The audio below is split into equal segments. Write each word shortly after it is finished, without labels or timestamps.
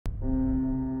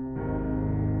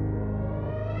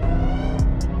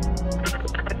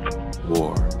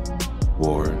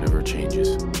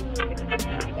changes.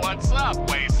 What's up,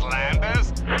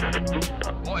 Wastelanders?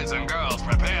 Boys and girls,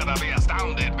 prepare to be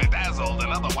astounded, bedazzled,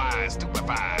 and otherwise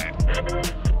stupefied.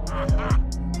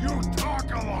 You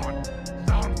talk a lot.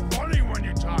 Sound funny when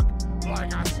you talk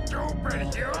like a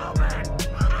stupid human.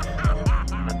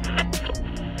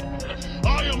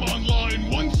 I am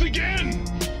online once again!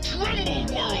 Tremble,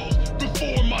 world,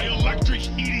 before my electric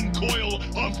heating coil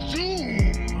of doom!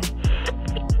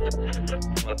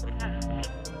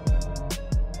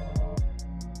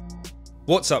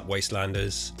 What's up,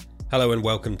 Wastelanders? Hello and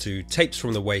welcome to Tapes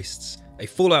from the Wastes, a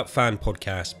Fallout fan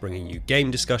podcast bringing you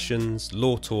game discussions,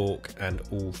 lore talk, and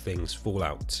all things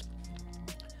Fallout.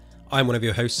 I'm one of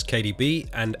your hosts, KDB,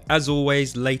 and as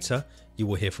always, later you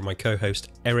will hear from my co-host,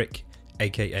 Eric,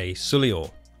 aka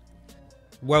Suliore.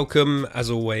 Welcome, as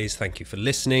always, thank you for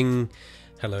listening.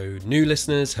 Hello new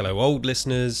listeners, hello old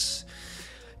listeners.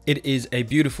 It is a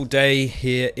beautiful day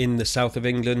here in the south of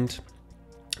England.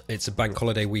 It's a bank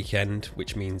holiday weekend,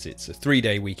 which means it's a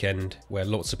 3-day weekend where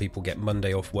lots of people get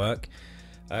Monday off work,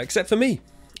 except for me.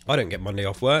 I don't get Monday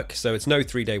off work, so it's no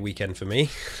 3-day weekend for me.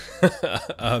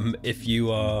 If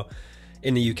you are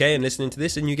in the UK and listening to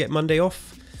this and you get Monday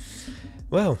off,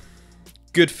 well,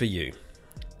 good for you.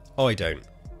 I don't.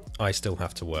 I still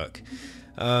have to work.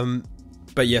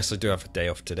 But yes, I do have a day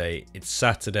off today. It's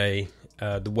Saturday.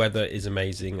 The weather is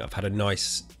amazing. I've had a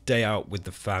nice day out with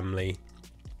the family.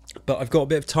 But I've got a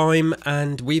bit of time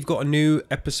and we've got a new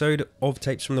episode of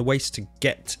Tapes from the Waste to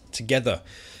get together.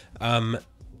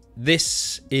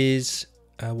 This is...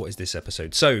 what is this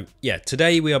episode? So, yeah,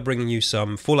 today we are bringing you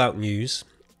some Fallout news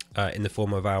in the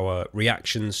form of our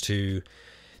reactions to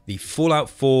the Fallout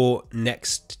 4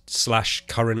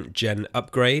 next/current gen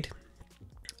upgrade.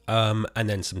 And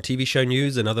then some TV show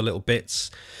news and other little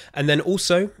bits. And then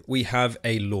also we have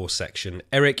a lore section.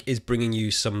 Eric is bringing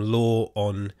you some lore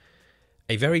on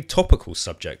a very topical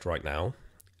subject right now,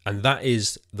 and that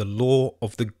is the lore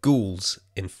of the ghouls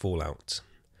in Fallout.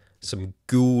 Some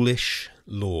ghoulish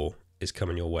lore is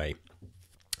coming your way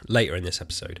later in this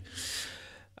episode.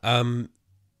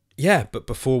 Yeah, but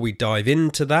before we dive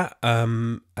into that,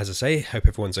 as I say, hope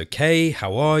everyone's okay.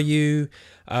 How are you?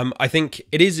 I think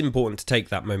it is important to take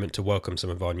that moment to welcome some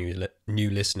of our new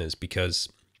listeners because,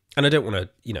 and I don't want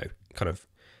to, kind of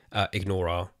ignore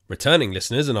our returning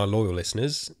listeners and our loyal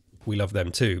listeners. We love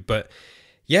them too. But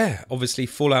yeah, obviously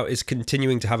Fallout is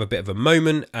continuing to have a bit of a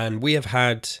moment, and we have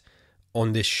had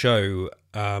on this show,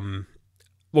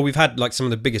 we've had like some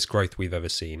of the biggest growth we've ever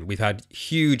seen. We've had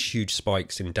huge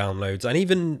spikes in downloads and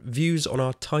even views on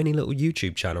our tiny little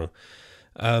YouTube channel.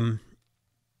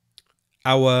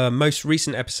 Our most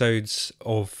recent episodes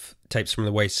of Tapes from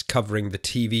the Waste covering the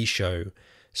TV show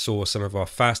saw some of our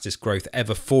fastest growth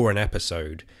ever for an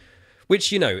episode,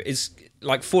 which, is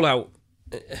like Fallout.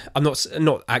 I'm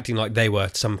not acting like they were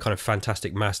some kind of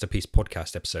fantastic masterpiece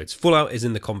podcast episodes. Fallout is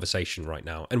in the conversation right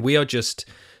now, and we are just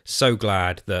so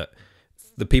glad that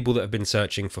the people that have been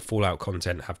searching for Fallout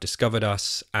content have discovered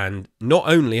us, and not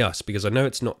only us, because I know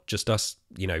it's not just us,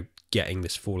 getting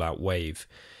this Fallout wave.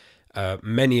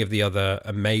 Many of the other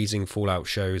amazing Fallout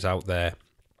shows out there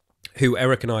who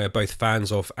Eric and I are both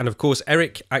fans of, and of course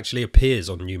Eric actually appears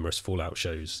on numerous Fallout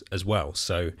shows as well,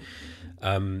 so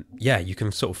yeah, you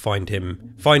can sort of find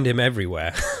him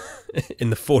everywhere in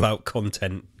the Fallout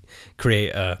content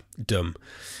creator dumb.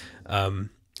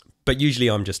 But usually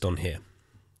I'm just on here.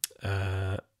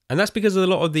 And that's because a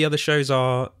lot of the other shows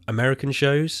are American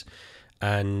shows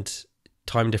and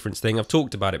time difference thing. I've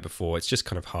talked about it before. It's just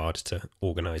kind of hard to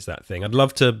organise that thing. I'd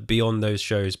love to be on those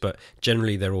shows, but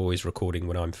generally they're always recording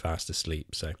when I'm fast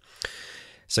asleep.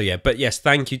 So yeah, but yes,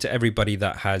 thank you to everybody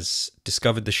that has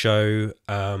discovered the show.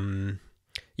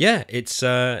 Yeah, it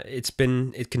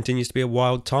continues to be a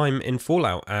wild time in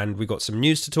Fallout, and we got some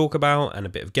news to talk about and a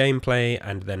bit of gameplay,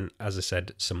 and then, as I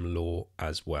said, some lore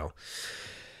as well.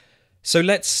 So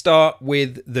let's start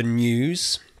with the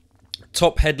news.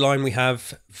 Top headline we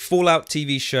have: Fallout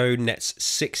TV show nets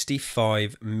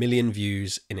 65 million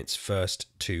views in its first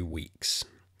 2 weeks.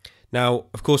 Now,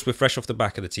 of course, we're fresh off the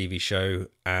back of the TV show,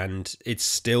 and it's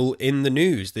still in the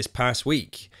news this past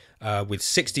week. With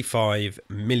 65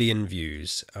 million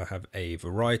views. I have a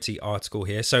Variety article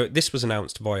here. So this was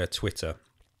announced via Twitter,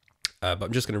 but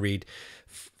I'm just going to read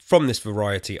from this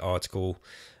Variety article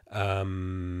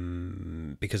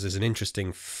because there's an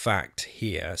interesting fact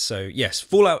here. So yes,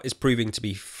 Fallout is proving to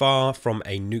be far from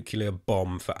a nuclear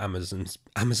bomb for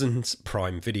Amazon's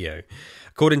Prime Video.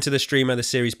 According to the streamer, the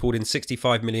series pulled in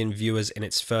 65 million viewers in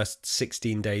its first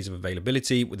 16 days of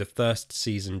availability, with the first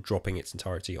season dropping its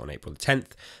entirety on April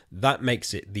 10th. That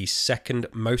makes it the second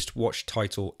most watched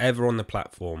title ever on the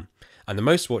platform, And the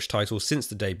most watched title since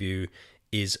the debut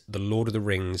is The Lord of the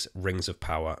Rings, Rings of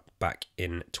Power, back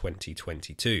in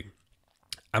 2022.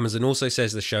 Amazon also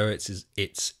says the show is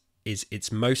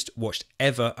its most watched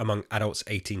ever among adults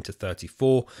 18 to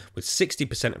 34, with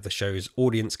 60% of the show's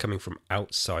audience coming from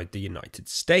outside the United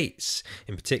States.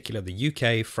 In particular, the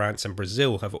UK, France, and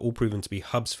Brazil have all proven to be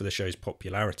hubs for the show's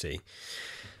popularity,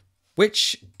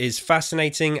 which is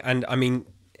fascinating. And I mean,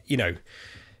 you know,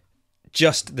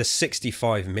 just the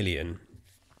 65 million.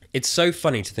 It's so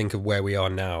funny to think of where we are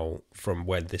now from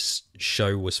when this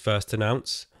show was first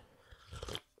announced,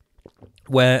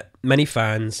 where many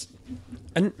fans,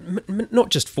 and not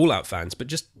just Fallout fans, but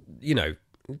just, you know,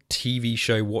 TV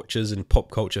show watchers and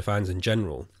pop culture fans in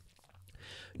general,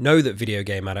 know that video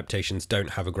game adaptations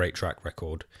don't have a great track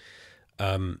record.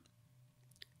 And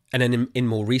then in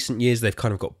more recent years, they've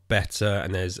kind of got better,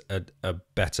 and there's a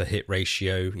better hit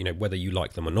ratio. You know, whether you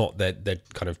like them or not, they're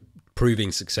kind of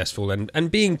proving successful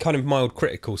and being kind of mild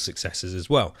critical successes as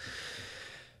well.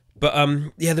 But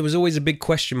yeah, there was always a big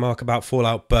question mark about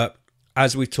Fallout. But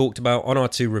as we've talked about on our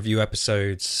 2 review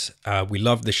episodes, we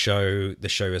love the show. The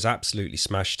show has absolutely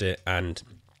smashed it, and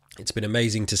it's been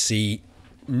amazing to see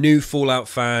new Fallout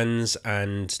fans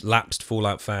and lapsed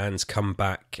Fallout fans come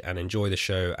back and enjoy the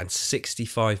show. And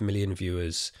 65 million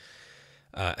viewers.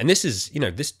 And this is, you know,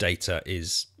 this data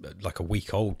is like a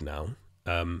week old now.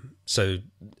 So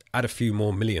add a few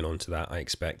more million onto that, I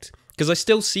expect. Because I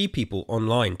still see people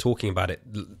online talking about it,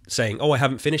 saying, oh, I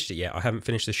haven't finished it yet. I haven't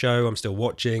finished the show. I'm still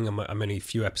watching. I'm only a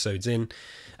few episodes in.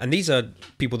 And these are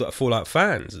people that are Fallout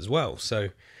fans as well. So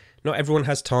not everyone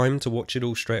has time to watch it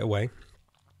all straight away.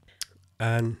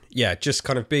 And yeah, just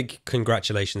kind of big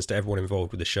congratulations to everyone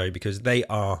involved with the show, because they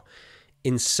are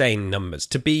insane numbers.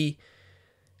 To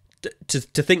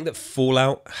think that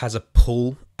Fallout has a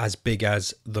pull as big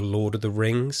as The Lord of the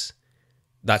Rings,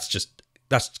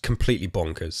 that's completely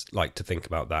bonkers, like, to think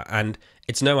about that. And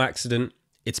it's no accident.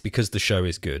 It's because the show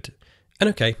is good. And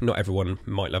okay, not everyone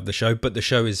might love the show, but the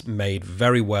show is made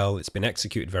very well. It's been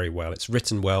executed very well. It's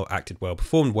written well, acted well,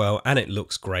 performed well, and it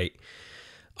looks great.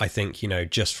 I think, you know,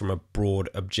 just from a broad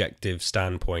objective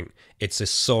standpoint, it's a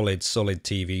solid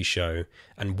TV show.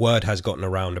 And word has gotten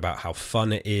around about how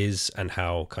fun it is and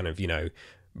how kind of, you know,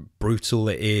 brutal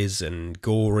it is and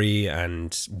gory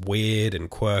and weird and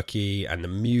quirky, and the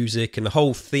music and the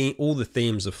whole theme, all the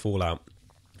themes of Fallout,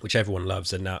 which everyone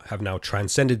loves, and have now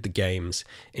transcended the games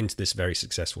into this very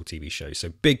successful TV show. So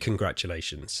big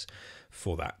congratulations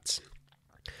for that.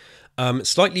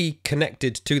 Slightly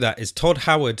connected to that is Todd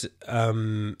Howard,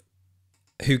 who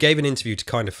gave an interview to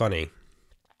Kinda Funny.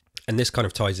 And this kind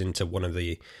of ties into one of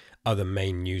the other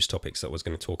main news topics that I was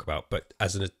going to talk about. But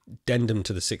as an addendum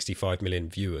to the 65 million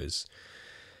viewers,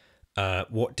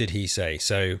 what did he say?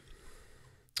 So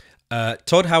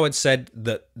Todd Howard said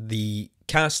that the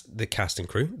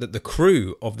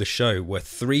crew of the show were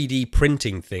 3D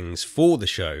printing things for the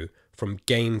show from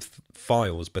game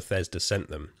files Bethesda sent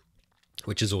them,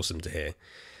 which is awesome to hear.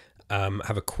 I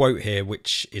have a quote here,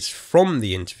 which is from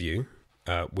the interview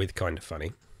with Kinda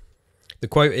Funny. The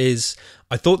quote is,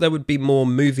 "I thought there would be more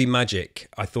movie magic.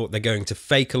 I thought they're going to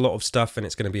fake a lot of stuff and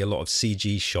it's going to be a lot of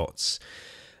CG shots."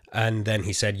 And then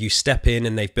he said, "You step in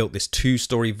and they've built this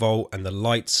 2-story vault and the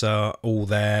lights are all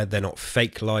there. They're not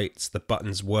fake lights. The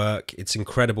buttons work. It's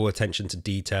incredible attention to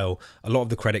detail. A lot of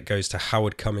the credit goes to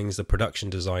Howard Cummings, the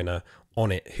production designer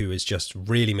on it, who is just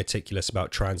really meticulous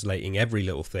about translating every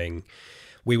little thing.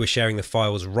 We were sharing the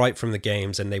files right from the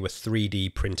games and they were 3D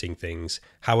printing things.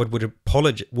 Howard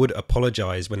would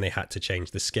apologize when they had to change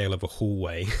the scale of a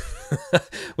hallway,"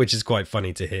 which is quite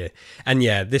funny to hear. And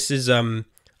yeah, this is, I mean,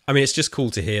 it's just cool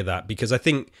to hear that, because I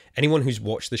think anyone who's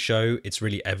watched the show, it's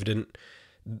really evident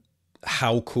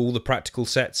how cool the practical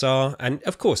sets are. And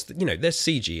of course, you know, there's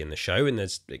CG in the show and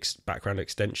there's background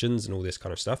extensions and all this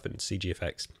kind of stuff and CG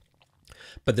effects.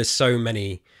 But there's so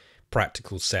many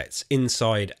practical sets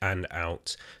inside and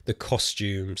out, the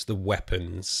costumes, the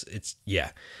weapons. It's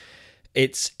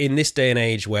in this day and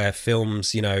age where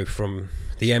films, you know, from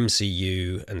the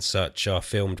MCU and such are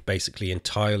filmed basically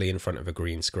entirely in front of a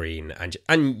green screen, and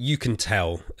you can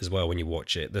tell as well when you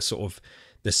watch it, the sort of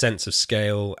the sense of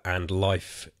scale and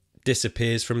life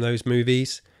disappears from those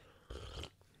movies.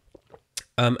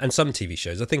 And some TV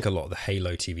shows, I think a lot of the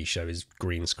Halo TV show is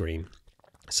green screen.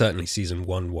 Certainly season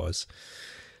 1 was.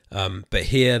 But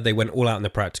here they went all out in the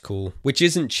practical, which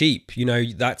isn't cheap. You know,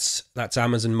 that's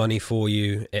Amazon money for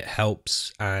you. It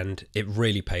helps, and it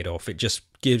really paid off. It just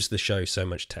gives the show so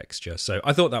much texture. So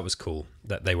I thought that was cool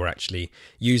that they were actually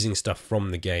using stuff from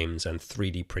the games and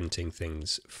 3D printing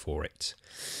things for it.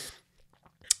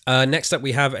 Next up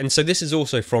we have, and so this is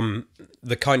also from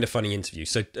the Kinda Funny interview.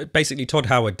 So basically Todd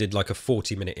Howard did like a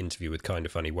 40-minute interview with Kinda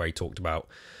Funny where he talked about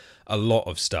a lot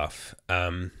of stuff.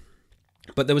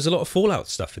 But there was a lot of Fallout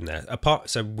stuff in there.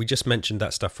 So we just mentioned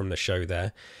that stuff from the show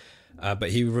there.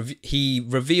 But he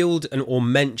revealed or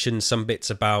mentioned some bits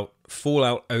about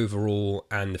Fallout overall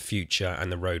and the future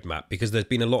and the roadmap, because there's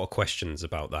been a lot of questions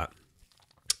about that.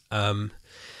 Let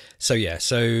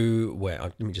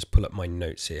me just pull up my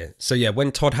notes here. So yeah,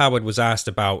 when Todd Howard was asked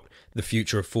about the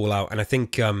future of Fallout, and I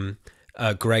think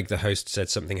Greg, the host, said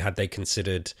something, had they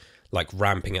considered like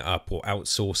ramping it up or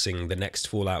outsourcing the next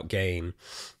Fallout game,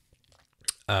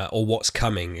 or what's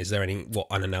coming? Is there what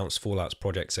unannounced Fallout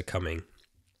projects are coming?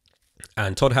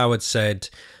 And Todd Howard said,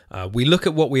 we look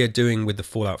at what we are doing with the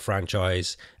Fallout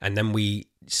franchise, and then we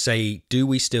say, do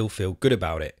we still feel good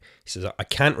about it? He says, I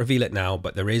can't reveal it now,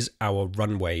 but there is our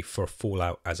runway for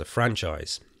Fallout as a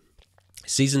franchise.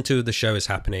 Season 2 of the show is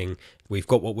happening. We've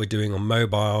got what we're doing on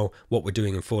mobile, what we're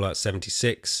doing in Fallout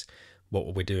 76,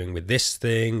 what we're doing with this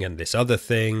thing and this other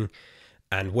thing.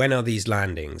 And when are these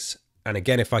landings? And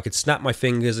again, if I could snap my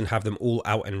fingers and have them all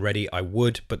out and ready, I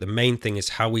would. But the main thing is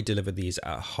how we deliver these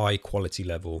at a high quality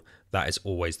level. That is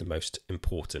always the most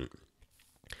important.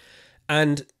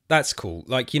 And that's cool.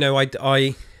 Like,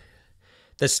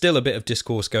 there's still a bit of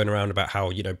discourse going around about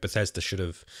how, Bethesda should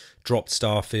have dropped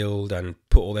Starfield and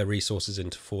put all their resources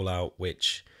into Fallout,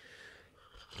 which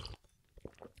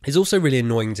is also really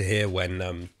annoying to hear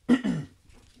when,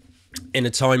 in a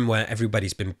time where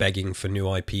everybody's been begging for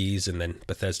new IPs, and then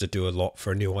Bethesda do a lot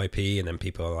for a new IP, and then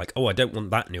people are like, oh, I don't want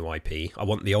that new IP. I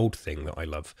want the old thing that I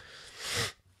love.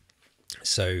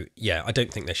 So, yeah, I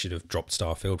don't think they should have dropped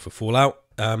Starfield for Fallout.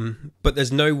 But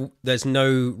there's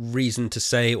no reason to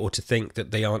say or to think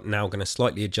that they aren't now going to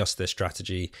slightly adjust their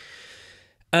strategy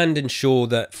and ensure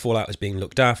that Fallout is being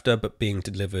looked after but being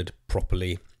delivered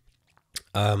properly.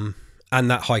 And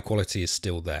that high quality is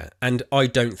still there. And I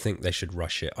don't think they should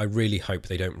rush it. I really hope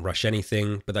they don't rush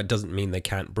anything, but that doesn't mean they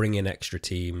can't bring in extra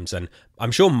teams. And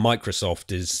I'm sure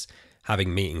Microsoft is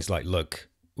having meetings like, look,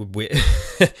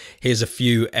 here's a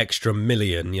few extra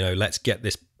million, let's get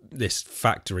this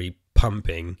factory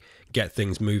pumping, get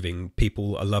things moving.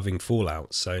 People are loving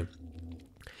Fallout. So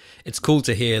it's cool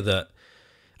to hear that.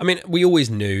 I mean, we always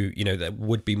knew, there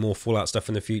would be more Fallout stuff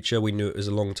in the future. We knew it was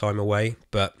a long time away,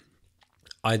 but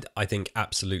I think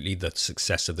absolutely the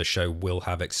success of the show will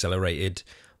have accelerated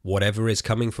whatever is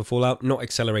coming for Fallout. Not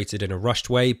accelerated in a rushed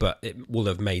way, but it will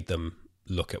have made them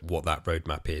look at what that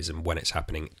roadmap is and when it's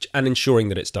happening, and ensuring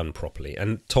that it's done properly.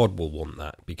 And Todd will want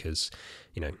that because,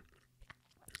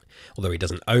 although he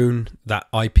doesn't own that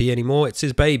IP anymore, it's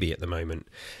his baby at the moment.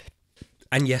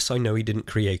 And yes, I know he didn't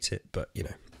create it, but,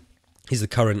 he's the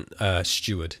current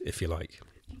steward, if you like.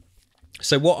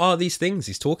 So what are these things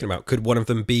he's talking about? Could one of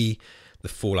them be the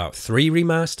Fallout 3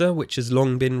 remaster, which has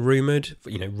long been rumoured,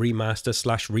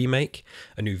 remaster/remake,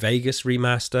 a New Vegas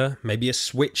remaster, maybe a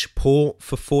Switch port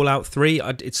for Fallout 3?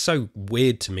 It's so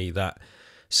weird to me that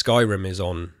Skyrim is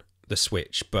on the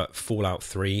Switch, but Fallout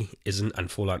 3 isn't,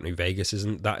 and Fallout New Vegas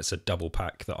isn't. That's a double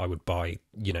pack that I would buy,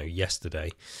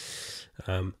 yesterday.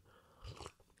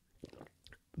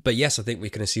 But yes, I think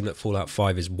we can assume that Fallout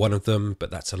 5 is one of them,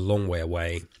 but that's a long way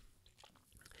away.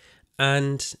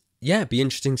 And yeah, it'd be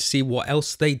interesting to see what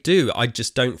else they do. I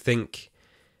just don't think,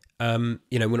 we're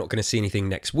not going to see anything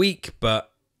next week,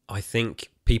 but I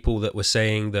think people that were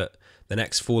saying that the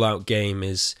next Fallout game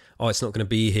is, it's not going to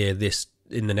be here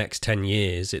in the next 10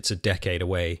 years, it's a decade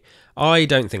away. I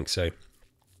don't think so.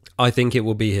 I think it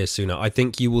will be here sooner. I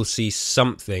think you will see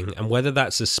something, and whether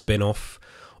that's a spin-off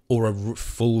or a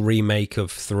full remake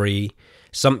of 3,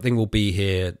 something will be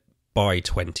here by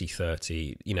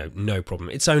 2030, no problem.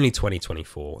 It's only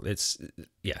 2024.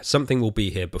 Something will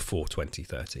be here before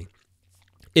 2030,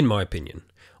 in my opinion.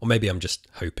 Or maybe I'm just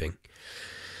hoping.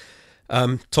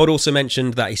 Todd also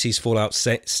mentioned that he sees Fallout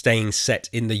staying set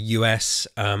in the US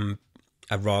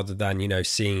rather than,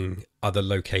 seeing other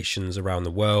locations around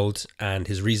the world. And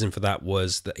his reason for that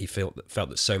was that he felt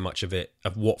that so much of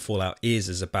what Fallout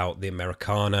is about the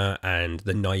Americana and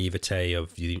the naivete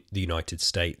of the United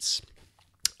States.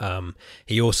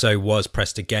 He also was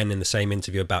pressed again in the same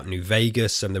interview about New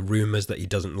Vegas and the rumours that he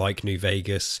doesn't like New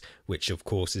Vegas, which of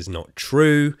course is not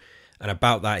true. And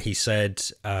about that he said,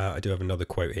 I do have another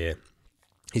quote here.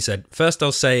 He said, "First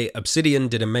I'll say Obsidian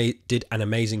did an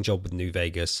amazing job with New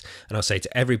Vegas, and I'll say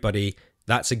to everybody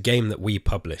That's a game that we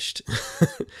published.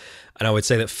 And I would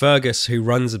say that Fergus, who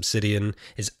runs Obsidian,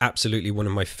 is absolutely one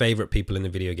of my favourite people in the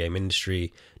video game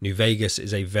industry. New Vegas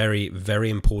is a very, very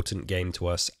important game to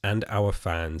us and our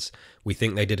fans. We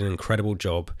think they did an incredible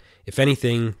job. If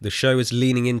anything, the show is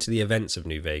leaning into the events of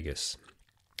New Vegas.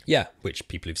 Yeah, which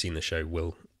people who've seen the show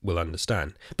will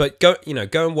understand. But go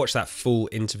and watch that full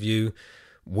interview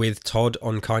with Todd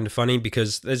on Kinda Funny,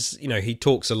 because there's, he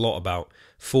talks a lot about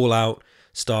Fallout,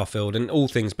 Starfield, and all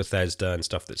things Bethesda and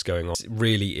stuff that's going on. It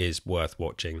really is worth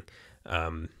watching.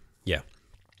 Yeah.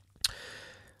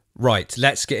 Right,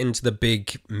 let's get into the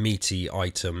big meaty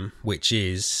item, which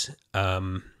is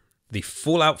the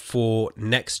Fallout 4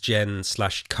 next gen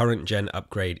 / current gen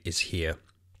upgrade is here.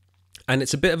 And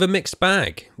it's a bit of a mixed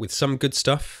bag with some good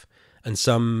stuff and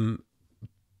some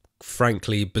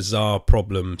frankly bizarre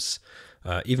problems,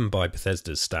 even by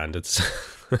Bethesda's standards,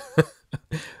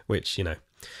 which,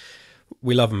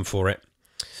 we love them for it.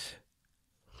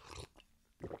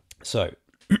 So,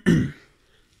 the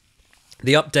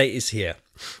update is here.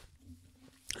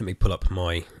 Let me pull up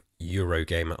my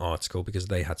Eurogamer article, because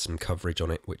they had some coverage on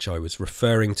it, which I was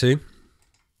referring to.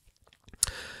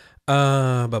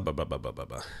 Yeah,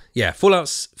 Fallout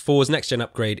 4's next-gen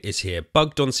upgrade is here.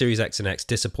 Bugged on Series X and X,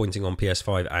 disappointing on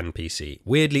PS5 and PC.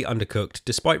 Weirdly undercooked,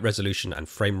 despite resolution and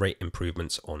frame rate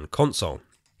improvements on console.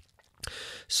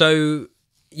 So,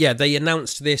 yeah, they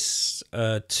announced this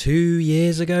 2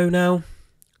 years ago now.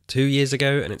 2 years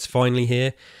ago, and it's finally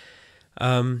here.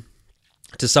 To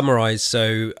summarise,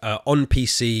 so on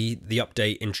PC, the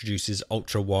update introduces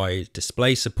ultra-wide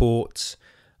display support,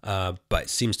 but it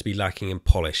seems to be lacking in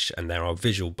polish, and there are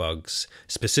visual bugs,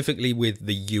 specifically with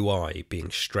the UI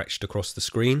being stretched across the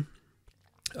screen.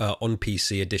 On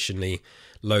PC, additionally,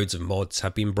 loads of mods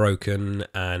have been broken,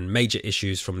 and major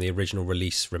issues from the original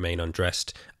release remain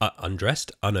unaddressed,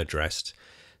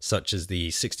 such as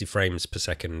the 60 frames per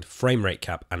second frame rate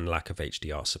cap and lack of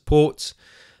HDR support.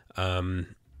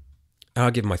 I'll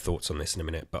give my thoughts on this in a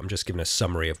minute, but I'm just giving a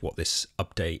summary of what this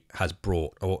update has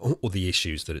brought, or the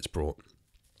issues that it's brought.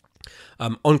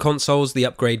 On consoles, the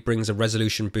upgrade brings a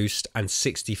resolution boost and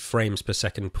 60 frames per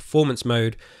second performance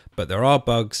mode, but there are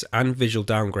bugs and visual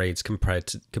downgrades compared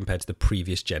to the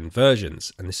previous gen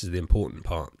versions, and this is the important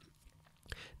part.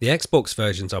 The Xbox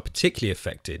versions are particularly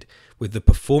affected, with the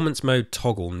performance mode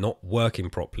toggle not working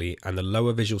properly and the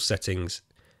lower visual settings.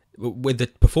 With the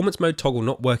performance mode toggle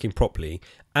not working properly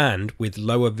and with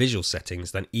lower visual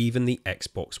settings than even the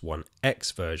Xbox One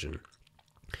X version.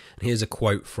 And here's a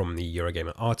quote from the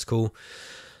Eurogamer article.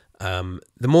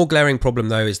 The more glaring problem,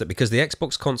 though, is that because the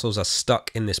Xbox consoles are stuck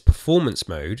in this performance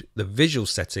mode, the visual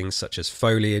settings such as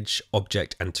foliage,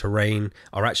 object, and terrain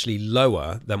are actually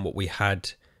lower than what we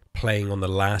had playing on the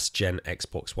last gen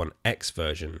Xbox One X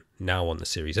version, now on the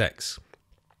Series X.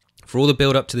 For all the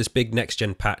build up to this big next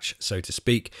gen patch, so to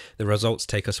speak, the results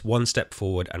take us one step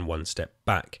forward and one step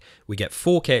back. We get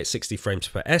 4K at 60 frames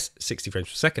per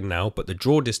second now, but the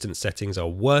draw distance settings are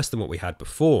worse than what we had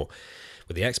before.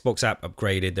 With the Xbox app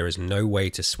upgraded, there is no way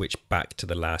to switch back to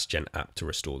the last gen app to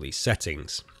restore these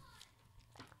settings.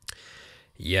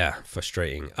 Yeah,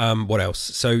 frustrating. What else?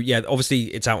 So yeah, obviously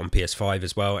it's out on PS5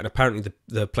 as well, and apparently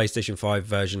the PlayStation 5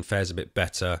 version fares a bit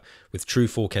better with true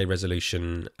 4K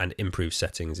resolution and improved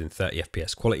settings in 30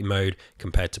 FPS quality mode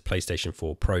compared to PlayStation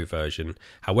 4 Pro version.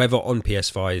 However, on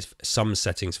PS5, some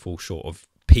settings fall short of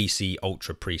PC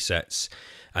Ultra presets,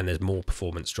 and there's more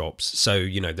performance drops. So,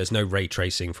 there's no ray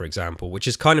tracing, for example, which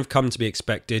has kind of come to be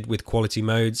expected with quality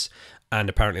modes. And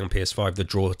apparently on PS5, the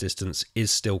draw distance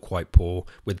is still quite poor,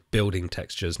 with building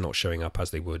textures not showing up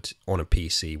as they would on a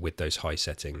PC with those high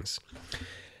settings.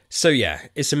 So yeah,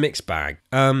 it's a mixed bag.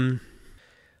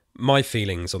 My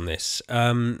feelings on this.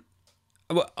 I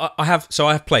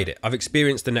have played it. I've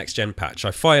experienced the next gen patch.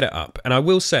 I fired it up, and I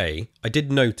will say I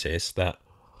did notice that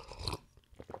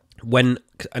and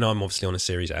I'm obviously on a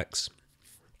Series X,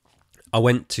 I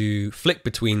went to flick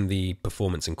between the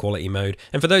performance and quality mode.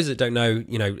 And for those that don't know,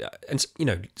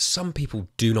 some people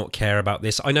do not care about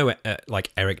this. I know,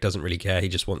 like Eric doesn't really care. He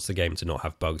just wants the game to not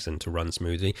have bugs and to run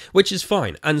smoothly, which is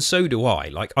fine. And so do I.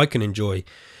 Like, I can enjoy,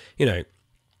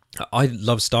 I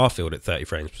love Starfield at 30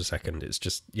 frames per second. It's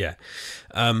just, yeah.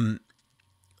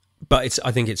 But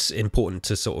I think it's important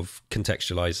to sort of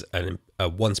contextualize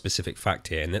one specific fact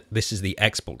here, and that this is the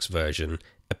Xbox version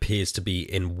appears to be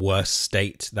in worse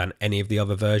state than any of the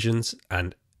other versions,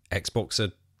 and Xbox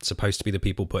are supposed to be the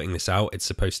people putting this out. It's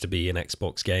supposed to be an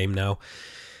Xbox game now.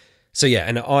 So yeah,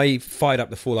 and I fired up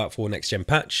the Fallout 4 next gen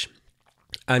patch,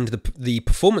 and the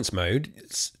performance mode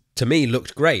to me,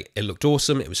 looked great. It looked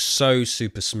awesome. It was so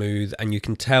super smooth, and you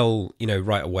can tell,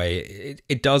 right away,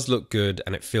 it does look good,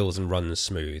 and it feels and runs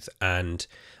smooth. And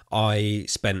I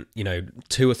spent,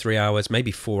 2 or 3 hours,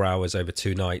 maybe 4 hours over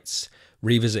 2 nights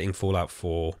revisiting Fallout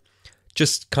 4,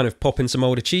 just kind of popping some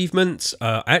old achievements.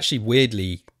 Actually,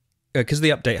 weirdly, because the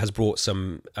update has brought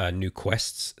some new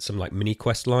quests, some like mini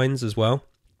quest lines as well,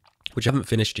 which I haven't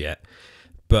finished yet.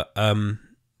 But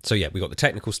so yeah, we got the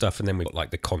technical stuff, and then we got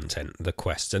like the content, the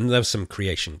quests, and there was some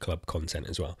Creation Club content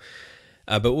as well.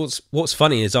 But what's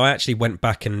funny is I actually went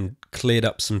back and cleared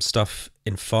up some stuff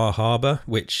in Far Harbor,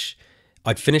 which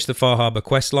I'd finished the Far Harbor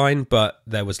quest line, but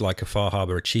there was like a Far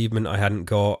Harbor achievement I hadn't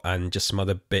got, and just some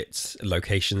other bits,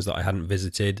 locations that I hadn't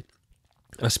visited.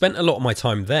 And I spent a lot of my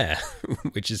time there,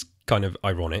 which is kind of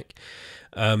ironic.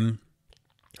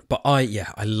 But I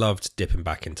loved dipping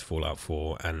back into Fallout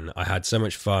 4, and I had so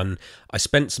much fun. I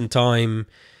spent some time,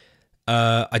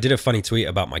 I did a funny tweet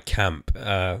about my camp,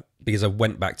 because I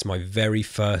went back to my very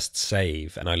first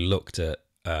save, and I looked at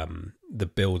the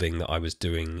building that I was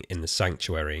doing in the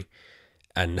sanctuary,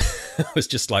 and I was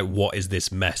just like, what is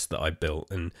this mess that I built?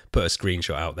 And put a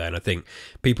screenshot out there, and I think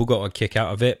people got a kick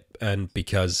out of it, and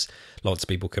because lots of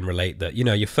people can relate that,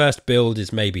 your first build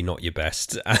is maybe not your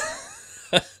best.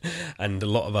 And a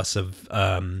lot of us have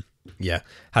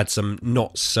had some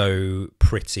not so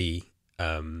pretty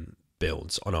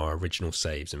builds on our original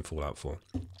saves in Fallout 4.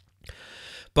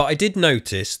 But I did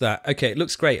notice that, okay, it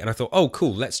looks great, and I thought, oh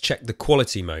cool, let's check the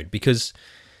quality mode, because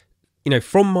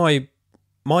from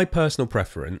my personal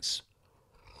preference,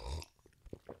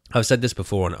 I've said this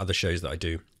before on other shows that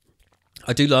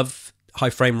I do love high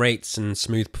frame rates and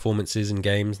smooth performances in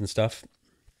games and stuff.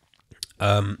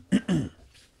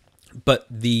 But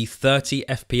the 30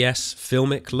 FPS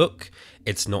filmic look,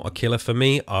 it's not a killer for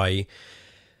me. I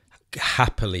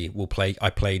happily will play. I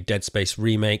played Dead Space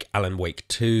Remake, Alan Wake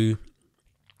 2,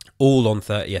 all on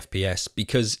 30 FPS,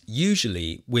 because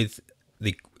usually with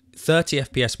the 30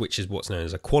 FPS, which is what's known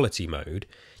as a quality mode,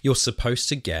 you're supposed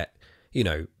to get,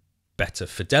 better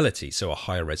fidelity, so a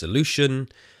higher resolution,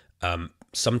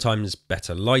 sometimes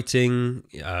better lighting,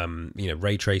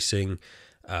 ray tracing,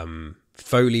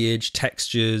 foliage,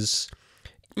 textures,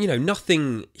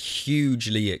 nothing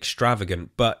hugely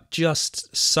extravagant, but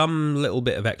just some little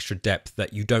bit of extra depth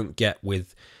that you don't get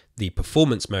with the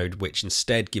performance mode, which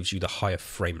instead gives you the higher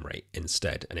frame rate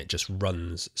instead, and it just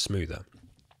runs smoother.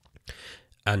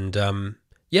 And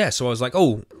so I was like,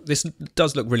 oh, this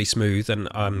does look really smooth, and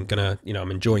I'm gonna,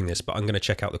 I'm enjoying this, but I'm gonna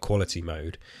check out the quality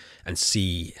mode and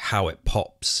see how it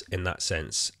pops in that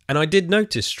sense. And I did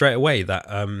notice straight away that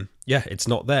it's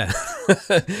not there.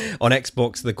 On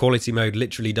Xbox, the quality mode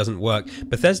literally doesn't work.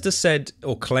 Bethesda said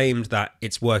or claimed that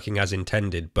it's working as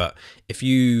intended, but if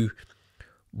you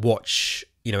watch,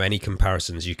 any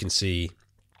comparisons, you can see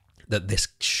that this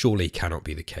surely cannot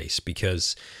be the case,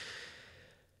 because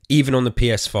even on the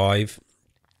PS5,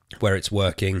 where it's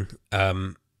working,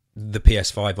 the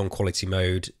PS5 on quality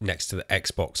mode next to the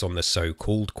Xbox on the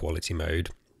so-called quality mode,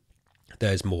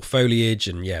 there's more foliage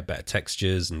and better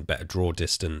textures and better draw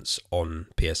distance on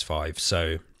PS5.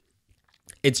 So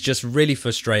it's just really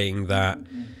frustrating that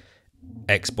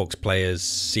Xbox players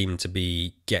seem to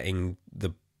be getting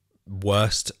the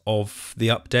worst of the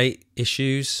update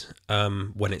issues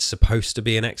when it's supposed to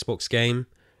be an Xbox game.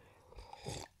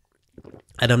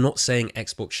 And I'm not saying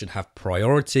Xbox should have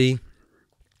priority.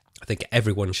 I think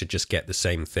everyone should just get the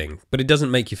same thing, but it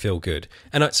doesn't make you feel good.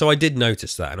 And so I did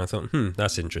notice that, and I thought,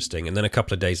 that's interesting. And then a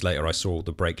couple of days later, I saw all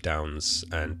the breakdowns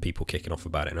and people kicking off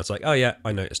about it, and I was like, oh yeah,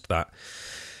 I noticed that.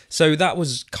 So that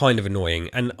was kind of annoying,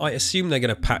 and I assume they're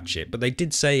going to patch it, but they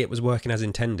did say it was working as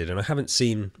intended, and I haven't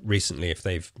seen recently if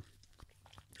they've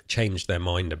changed their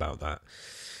mind about that.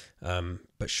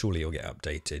 But surely it'll get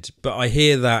updated. But I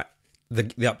hear that the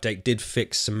update did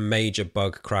fix some major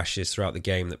bug crashes throughout the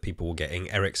game that people were getting.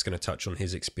 Eric's going to touch on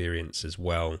his experience as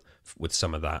well with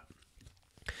some of that.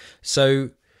 So,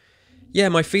 yeah,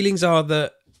 my feelings are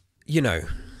that,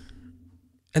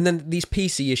 and then these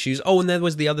PC issues. Oh, and there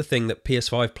was the other thing that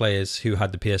PS5 players who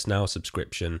had the PS Now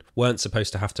subscription weren't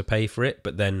supposed to have to pay for it,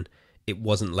 but then it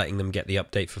wasn't letting them get the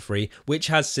update for free, which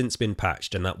has since been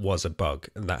patched, and that was a bug,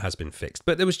 and that has been fixed.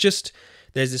 But there's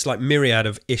this like myriad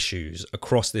of issues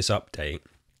across this update,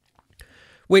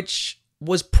 which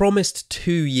was promised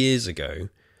 2 years ago,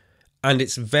 and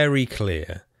it's very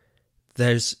clear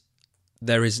there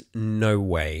is no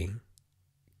way.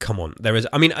 Come on, there is.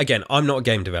 I mean, again, I'm not a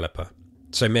game developer,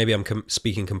 so maybe I'm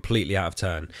speaking completely out of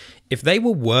turn. If they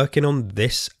were working on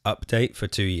this update for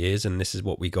 2 years and this is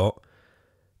what we got,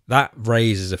 that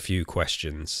raises a few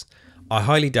questions. I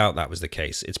highly doubt that was the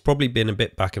case. It's probably been a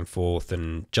bit back and forth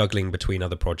and juggling between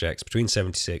other projects, between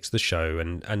 76, the show,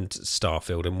 and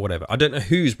Starfield and whatever. I don't know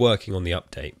who's working on the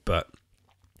update, but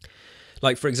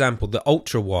like, for example, the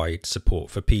ultra-wide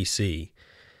support for PC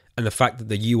and the fact that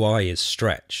the UI is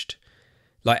stretched.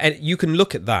 Like, you can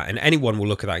look at that and anyone will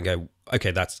look at that and go,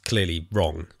 okay, that's clearly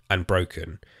wrong and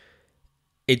broken.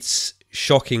 It's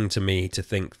shocking to me to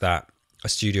think that a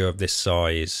studio of this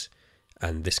size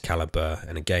and this caliber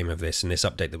and a game of this and this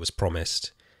update that was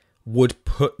promised would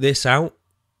put this out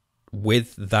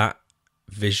with that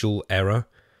visual error.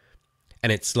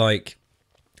 And it's like,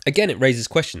 again, it raises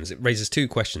questions. It raises two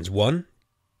questions. One,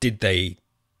 did they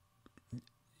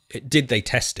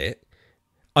test it?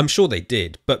 I'm sure they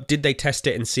did, but did they test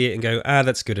it and see it and go,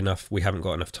 that's good enough. We haven't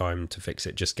got enough time to fix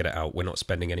it. Just get it out. We're not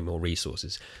spending any more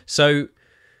resources. So,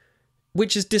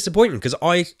 which is disappointing because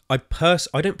I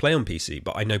don't play on PC,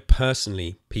 but I know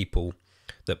personally people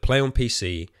that play on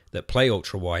PC, that play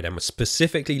ultra wide and were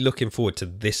specifically looking forward to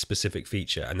this specific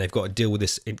feature, and they've got to deal with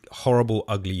this horrible,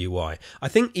 ugly UI. I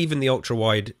think even the ultra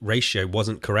wide ratio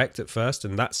wasn't correct at first,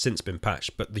 and that's since been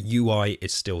patched, but the UI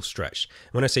is still stretched.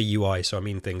 When I say UI, so I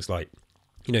mean things like,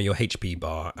 you know, your HP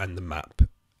bar and the map,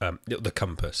 the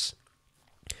compass,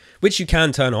 which you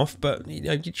can turn off, but you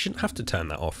know, you shouldn't have to turn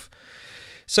that off.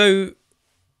 So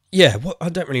yeah, I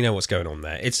don't really know what's going on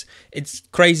there. It's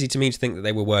crazy to me to think that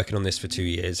they were working on this for 2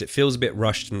 years. It feels a bit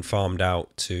rushed and farmed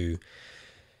out to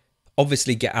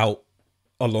obviously get out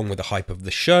along with the hype of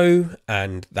the show,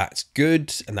 and that's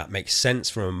good, and that makes sense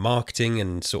from a marketing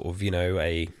and sort of, you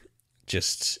know,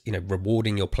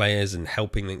 rewarding your players and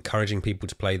encouraging people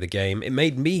to play the game. It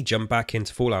made me jump back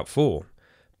into Fallout 4,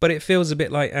 but it feels a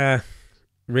bit like,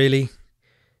 really?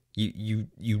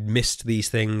 You missed these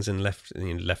things and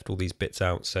left all these bits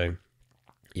out. So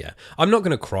yeah, I'm not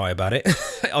going to cry about it.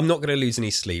 I'm not going to lose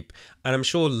any sleep, and I'm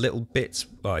sure little bits,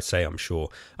 well, I say I'm sure,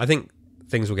 I think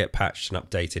things will get patched and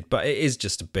updated, but it is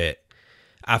just a bit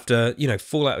after, you know,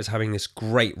 Fallout is having this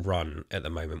great run at the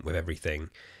moment with everything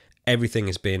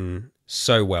has been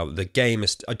so well. The game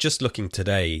is, just looking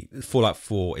today, Fallout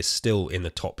 4 is still in the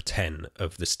top 10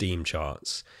 of the Steam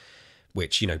charts,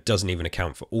 which, you know, doesn't even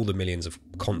account for all the millions of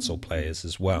console players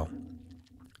as well.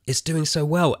 It's doing so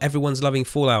well. Everyone's loving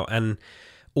Fallout and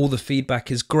all the feedback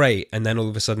is great. And then all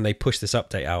of a sudden they push this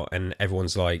update out and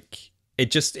everyone's like, it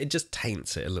just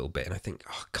taints it a little bit. And I think,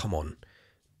 oh, come on,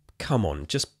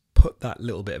 just put that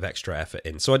little bit of extra effort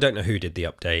in. So I don't know who did the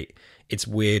update. It's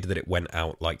weird that it went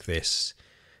out like this.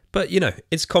 But, you know,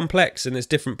 it's complex and there's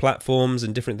different platforms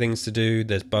and different things to do.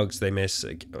 There's bugs they miss.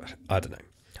 I don't know.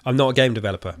 I'm not a game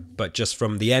developer, but just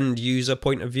from the end user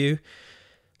point of view,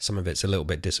 some of it's a little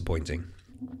bit disappointing.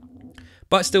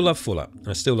 But I still love Fallout.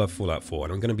 I still love Fallout 4,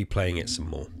 and I'm going to be playing it some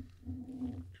more.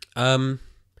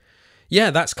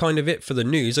 Yeah, that's kind of it for the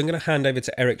news. I'm going to hand over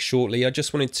to Eric shortly. I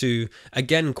just wanted to,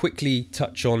 again, quickly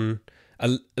touch on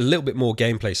a little bit more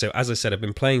gameplay. So, as I said, I've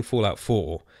been playing Fallout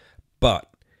 4,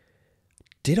 but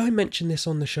did I mention this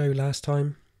on the show last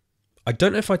time? I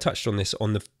don't know if I touched on this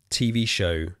on the TV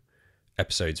show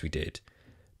episodes we did,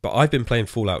 but I've been playing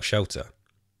Fallout Shelter,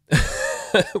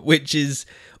 which is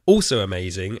also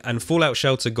amazing. And Fallout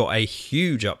Shelter got a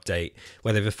huge update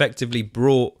where they've effectively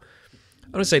brought, I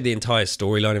don't want to say the entire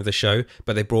storyline of the show,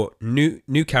 but they brought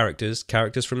new characters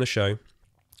from the show.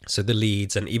 So the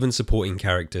leads and even supporting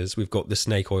characters. We've got the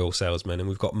snake oil salesman and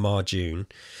we've got Marjune.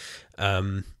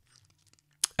 And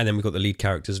then we've got the lead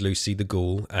characters, Lucy the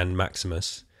Ghoul and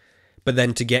Maximus. But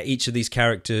then to get each of these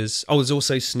characters... Oh, there's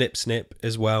also Snip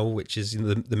as well, which is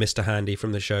the Mr. Handy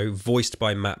from the show, voiced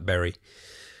by Matt Berry.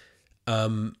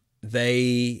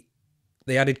 They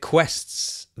added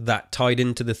quests that tied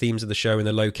into the themes of the show and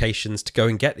the locations to go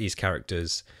and get these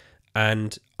characters.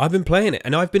 And I've been playing it,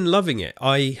 and I've been loving it.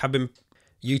 I have been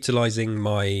utilising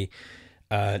my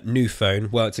new phone.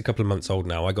 Well, it's a couple of months old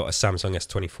now. I got a Samsung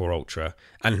S24 Ultra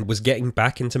and was getting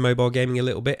back into mobile gaming a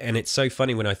little bit. And it's so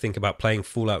funny when I think about playing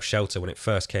Fallout Shelter when it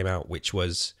first came out, which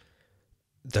was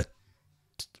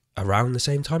around the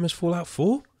same time as Fallout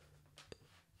 4.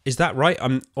 Is that right?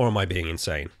 Or am I being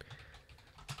insane?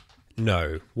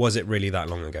 No. Was it really that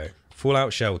long ago?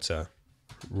 Fallout Shelter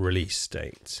release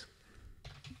date.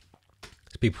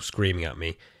 There's people screaming at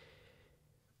me.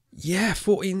 Yeah,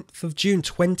 14th of June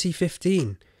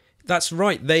 2015. That's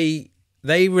right. They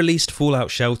released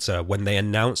Fallout Shelter when they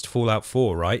announced Fallout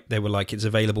 4, right? They were like, it's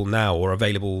available now or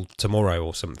available tomorrow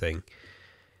or something.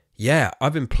 Yeah,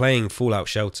 I've been playing Fallout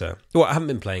Shelter. Well, I haven't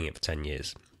been playing it for 10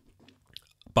 years.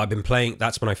 But I've been playing,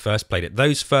 that's when I first played it.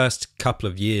 Those first couple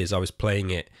of years I was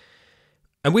playing it.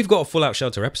 And we've got a Fallout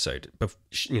Shelter episode, but,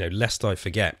 you know, lest I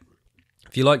forget.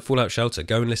 If you like Fallout Shelter,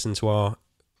 go and listen to our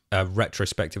a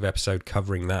retrospective episode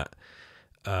covering that,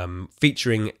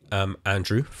 featuring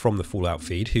Andrew from the Fallout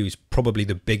feed, who's probably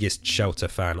the biggest Shelter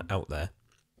fan out there.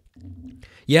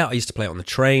 Yeah, I used to play it on the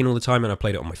train all the time, and I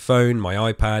played it on my phone, my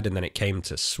iPad, and then it came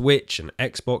to Switch and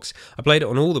Xbox. I played it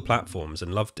on all the platforms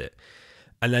and loved it.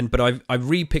 And then, but I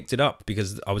re-picked it up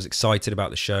because I was excited about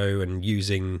the show and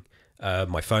using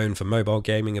my phone for mobile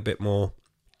gaming a bit more.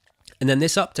 And then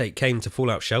this update came to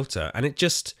Fallout Shelter, and it's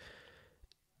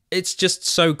just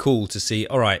so cool to see.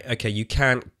 All right, okay, you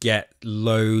can't get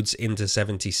loads into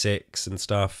 76 and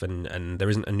stuff, and there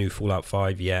isn't a new Fallout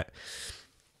 5 yet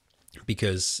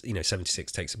because,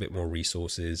 76 takes a bit more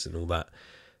resources and all that.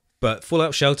 But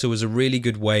Fallout Shelter was a really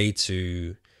good way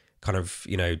to kind of,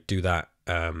 do that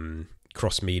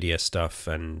cross-media stuff,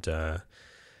 and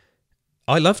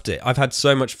I loved it. I've had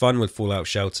so much fun with Fallout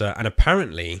Shelter, and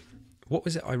apparently, what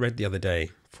was it I read the other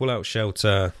day? Fallout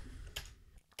Shelter,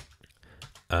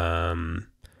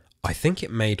 I think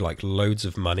it made like loads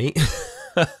of money.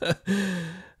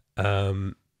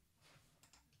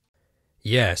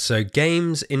 Yeah, so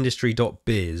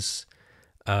gamesindustry.biz.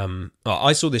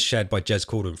 I saw this shared by Jez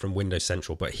Corden from Windows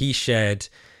Central, but he shared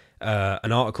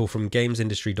an article from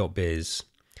gamesindustry.biz.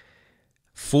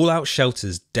 Fallout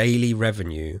Shelter's daily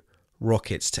revenue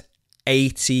rockets to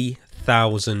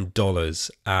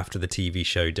 $80,000 after the TV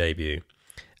show debut.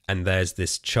 And there's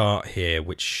this chart here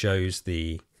which shows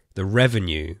the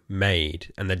revenue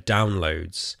made and the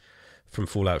downloads from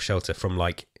Fallout Shelter from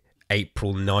like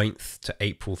April 9th to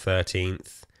April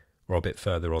 13th, or a bit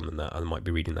further on than that. I might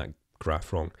be reading that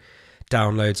graph wrong.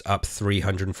 Downloads up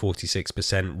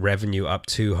 346%, revenue up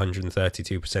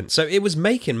 232%. So it was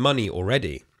making money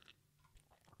already.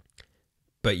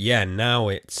 But yeah, now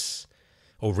it's,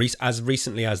 as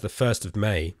recently as the 1st of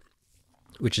May,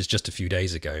 which is just a few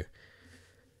days ago,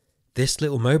 this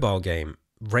little mobile game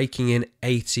raking in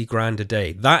 80 grand a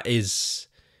day. That's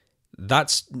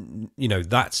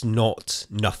not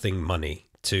nothing money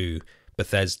to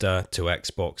Bethesda, to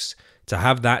Xbox, to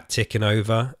have that ticking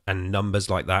over and numbers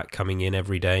like that coming in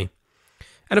every day.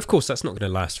 And of course, that's not going to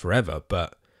last forever,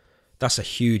 but that's a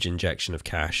huge injection of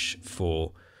cash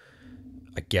for,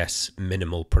 I guess,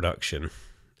 minimal production.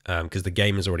 Because the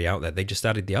game is already out there. They just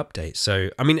added the update. So,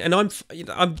 I mean, and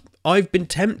I've been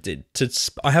tempted to,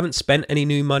 I haven't spent any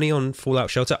new money on Fallout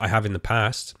Shelter. I have in the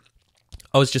past.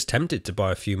 I was just tempted to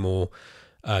buy a few more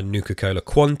Nuka-Cola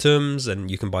Quantums,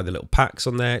 and you can buy the little packs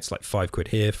on there. It's like £5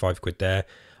 here, £5 there.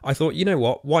 I thought, you know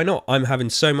what, why not? I'm having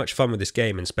so much fun with this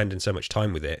game and spending so much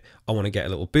time with it. I want to get a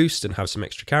little boost and have some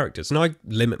extra characters. And I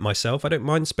limit myself. I don't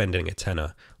mind spending a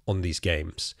tenner on these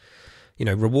games.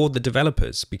 Reward the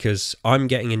developers because I'm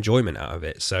getting enjoyment out of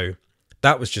it. So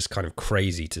that was just kind of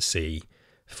crazy to see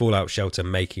Fallout Shelter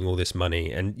making all this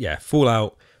money. And yeah,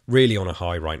 Fallout really on a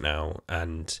high right now,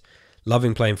 and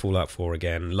loving playing Fallout 4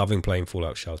 again, loving playing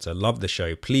Fallout Shelter, love the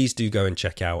show. Please do go and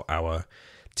check out our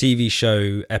TV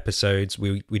show episodes.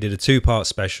 We did a 2-part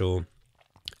special.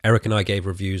 Eric and I gave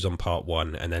reviews on part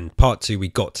 1, and then part 2 we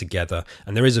got together,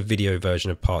 and there is a video version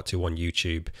of part 2 on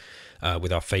YouTube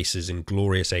with our faces in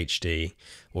glorious HD,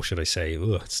 or should I say,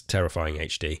 it's terrifying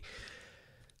HD.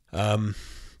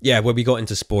 Where we got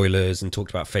into spoilers and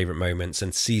talked about favourite moments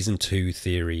and season 2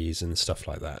 theories and stuff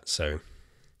like that. So,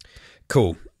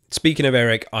 cool. Speaking of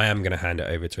Eric, I am going to hand it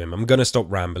over to him. I'm going to stop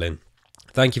rambling.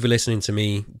 Thank you for listening to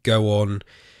me go on.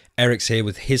 Eric's here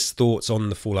with his thoughts on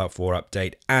the Fallout 4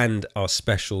 update and our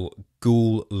special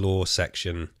Ghoul Lore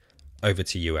section. Over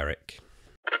to you, Eric.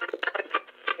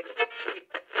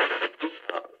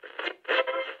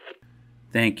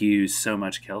 Thank you so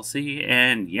much, Kelsey.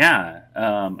 And yeah,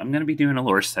 I'm going to be doing a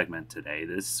lore segment today.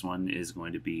 This one is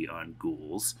going to be on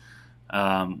ghouls.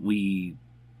 We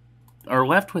are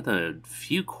left with a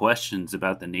few questions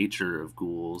about the nature of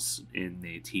ghouls in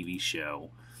the TV show.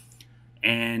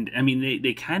 And, I mean,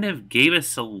 they kind of gave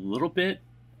us a little bit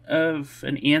of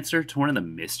an answer to one of the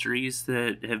mysteries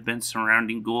that have been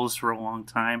surrounding ghouls for a long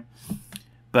time.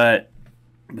 But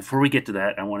before we get to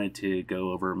that, I wanted to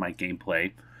go over my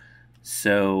gameplay.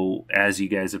 So, as you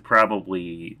guys have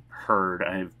probably heard,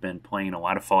 I've been playing a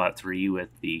lot of Fallout 3 with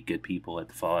the good people at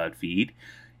the Fallout feed.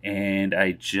 And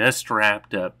I just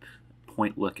wrapped up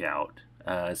Point Lookout.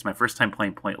 It's my first time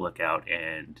playing Point Lookout,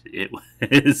 and it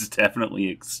was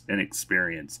definitely an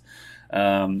experience.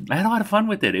 I had a lot of fun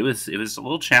with it. It was a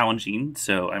little challenging,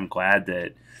 so I'm glad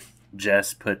that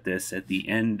Jess put this at the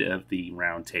end of the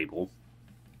round table.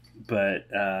 But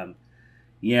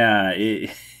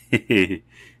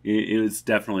it was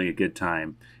definitely a good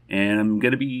time. And I'm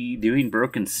going to be doing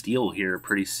Broken Steel here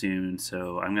pretty soon,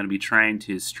 so I'm going to be trying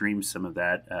to stream some of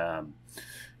that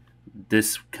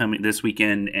this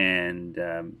weekend and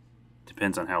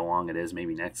Depends on how long it is,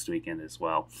 maybe next weekend as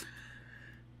well.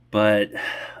 But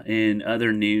in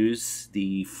other news,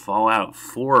 the Fallout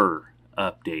 4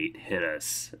 update hit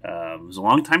us. It was a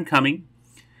long time coming.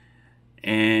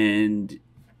 And,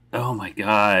 oh my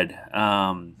god.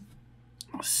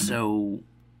 So,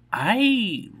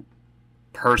 I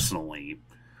personally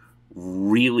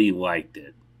really liked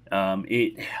it.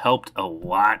 It helped a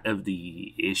lot of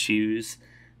the issues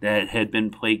that had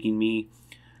been plaguing me.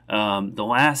 The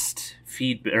last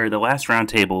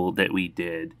roundtable that we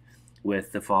did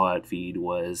with the Fallout feed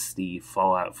was the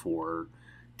Fallout 4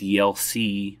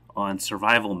 DLC on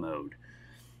survival mode.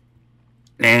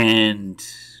 And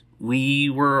we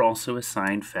were also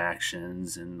assigned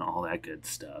factions and all that good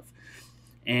stuff.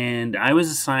 And I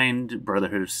was assigned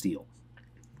Brotherhood of Steel.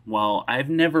 Well, I've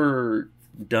never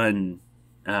done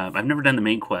the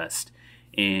main quest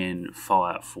in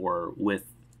Fallout 4 with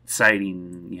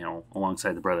siding,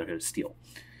 alongside the Brotherhood of Steel.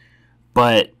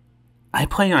 But I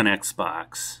play on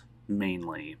Xbox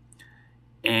mainly,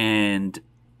 and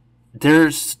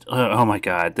there's oh my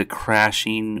god, the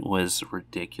crashing was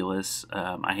ridiculous.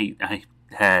 I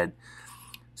had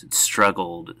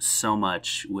struggled so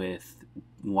much with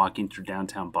walking through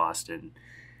downtown Boston,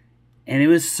 and it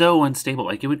was so unstable.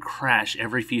 Like, it would crash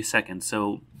every few seconds.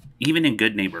 So even in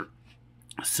Good Neighbor,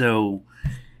 so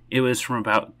it was from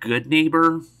about Good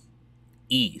Neighbor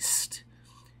east,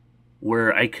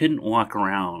 where I couldn't walk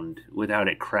around without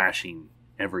it crashing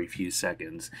every few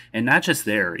seconds. And not just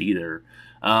there either.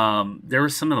 There were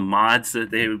some of the mods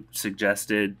that they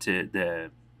suggested to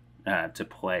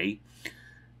play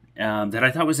that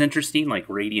I thought was interesting, like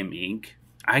Radium Ink.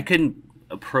 I couldn't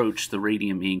approach the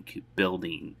Radium Ink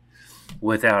building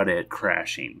without it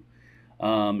crashing.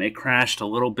 It crashed a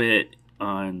little bit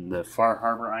on the Far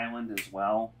Harbor Island as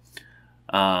well.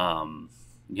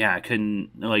 I couldn't,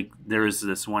 there was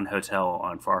this one hotel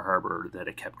on Far Harbor that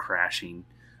it kept crashing,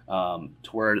 to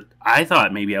where I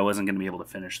thought maybe I wasn't going to be able to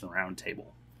finish the round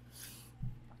table.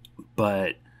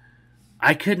 But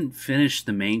I couldn't finish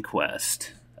the main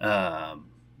quest. I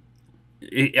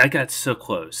got so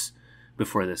close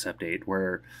before this update,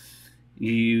 where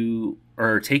you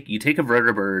take a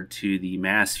vertibird to the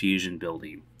mass fusion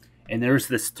building, and there's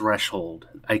this threshold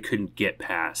I couldn't get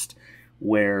past,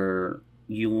 where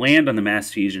you land on the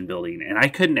mass fusion building, and I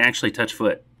couldn't actually touch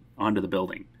foot onto the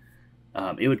building.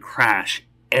 It would crash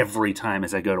every time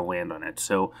as I go to land on it.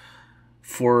 So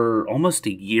for almost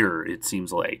a year, it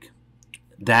seems like,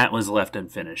 that was left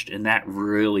unfinished, and that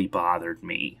really bothered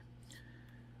me.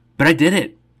 But I did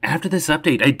it. After this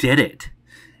update, I did it.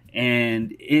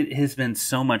 And it has been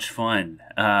so much fun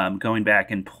going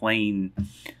back and playing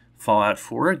Fallout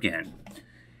 4 again,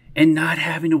 and not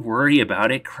having to worry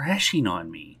about it crashing on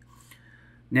me.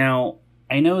 Now,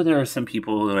 I know there are some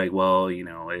people who are like, well,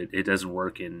 it doesn't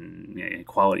work in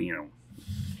quality,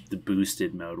 the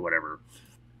boosted mode, whatever,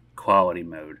 quality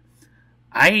mode.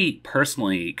 I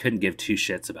personally couldn't give two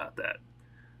shits about that.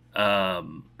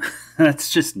 That's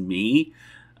just me.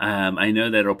 I know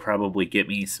that it'll probably get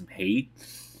me some hate,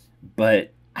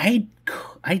 but I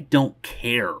don't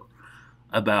care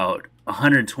about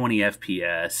 120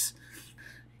 FPS,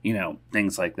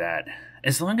 things like that.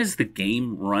 As long as the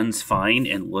game runs fine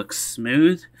and looks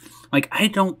smooth, I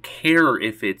don't care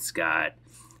if it's got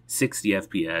 60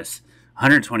 FPS,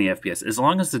 120 FPS. As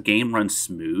long as the game runs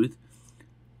smooth,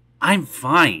 I'm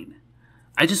fine.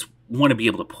 I just want to be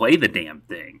able to play the damn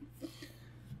thing.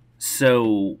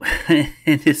 So,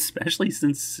 and especially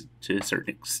since, to a certain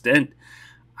extent,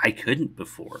 I couldn't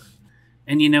before.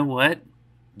 And you know what?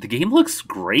 The game looks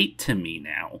great to me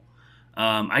now.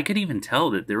 I could even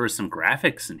tell that there were some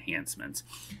graphics enhancements.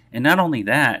 And not only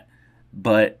that,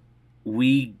 but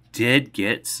we did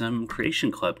get some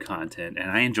Creation Club content,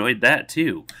 and I enjoyed that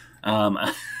too.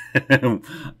 It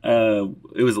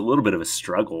was a little bit of a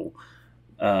struggle.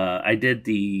 I did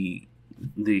the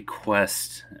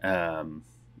quest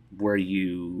where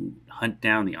you hunt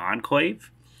down the Enclave.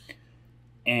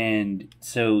 And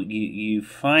so you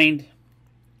find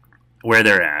where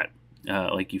they're at.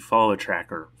 You follow a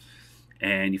tracker,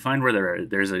 and you find where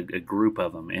there's a group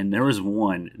of them. And there was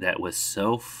one that was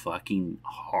so fucking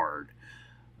hard.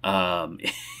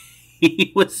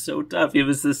 He was so tough. It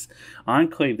was this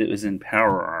Enclave that was in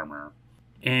power armor.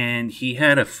 And he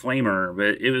had a flamer,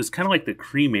 but it was kind of like the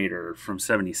Cremator from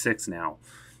 76 now,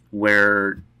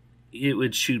 where it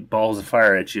would shoot balls of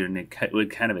fire at you and it would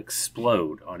kind of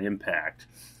explode on impact.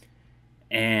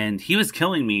 And he was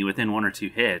killing me within one or two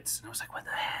hits. And I was like, what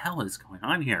the hell is going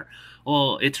on here?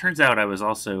 Well, it turns out I was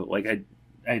also,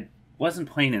 I wasn't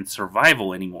playing in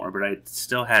survival anymore, but I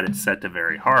still had it set to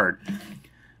very hard.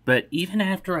 But even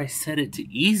after I set it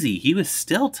to easy, he was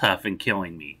still tough and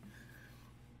killing me.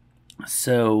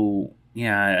 So,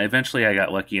 yeah, eventually I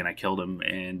got lucky and I killed him.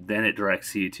 And then it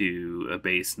directs you to a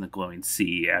base in the glowing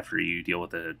sea after you deal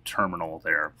with a terminal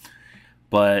there.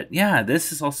 But, yeah,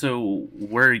 this is also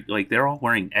where, like, they're all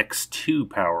wearing X2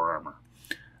 power armor.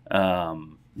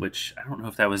 Which I don't know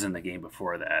if that was in the game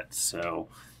before that. So,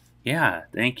 yeah,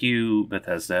 thank you,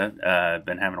 Bethesda. I've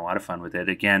been having a lot of fun with it.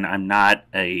 Again, I'm not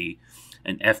an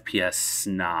FPS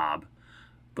snob,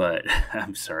 but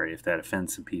I'm sorry if that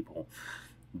offends some people.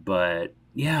 But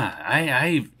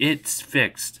yeah, it's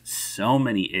fixed so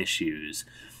many issues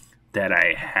that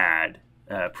I had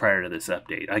prior to this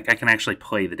update. Like, I can actually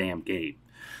play the damn game,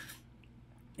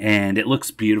 and it looks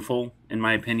beautiful in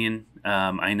my opinion.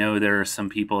 I know there are some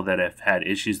people that have had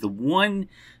issues. The one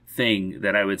thing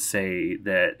that I would say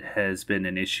that has been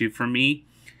an issue for me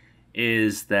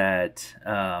is that,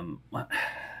 and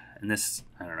this,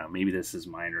 I don't know, maybe this is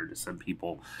minor to some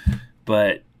people,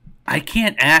 but I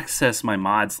can't access my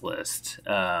mods list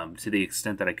to the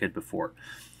extent that I could before.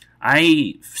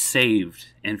 I saved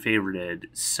and favorited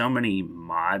so many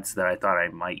mods that I thought I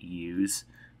might use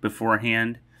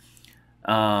beforehand.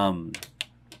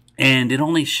 And it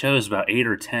only shows about 8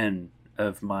 or 10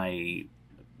 of my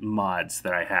mods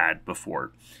that I had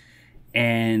before.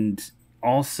 And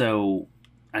also,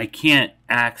 I can't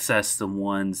access the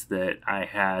ones that I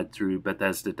had through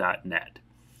Bethesda.net.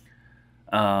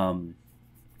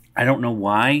 I don't know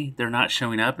why they're not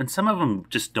showing up, and some of them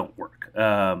just don't work.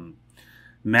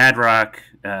 Madrock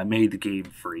made the game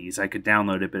freeze. I could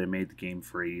download it, but it made the game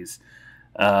freeze.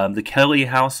 The Kelly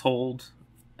household,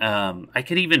 I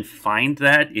could even find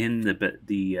that in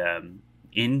the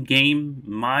in-game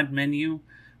mod menu,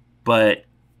 but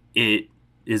it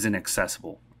isn't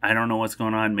accessible. I don't know what's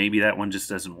going on. Maybe that one just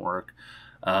doesn't work.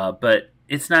 But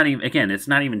it's not even, again, it's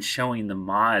not even showing the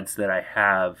mods that I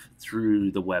have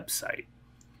through the website.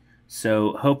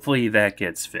 So hopefully that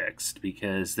gets fixed,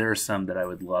 because there are some that I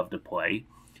would love to play.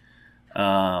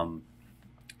 I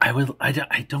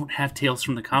don't have Tales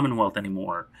from the Commonwealth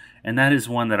anymore, and that is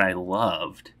one that I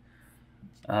loved.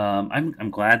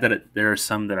 I'm glad that there are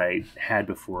some that I had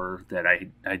before that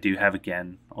I do have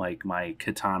again, like my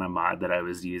Katana mod that I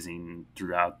was using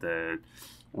throughout the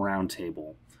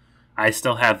roundtable. I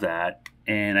still have that,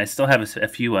 and I still have a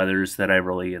few others that I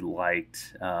really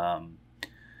liked.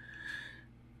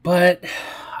 But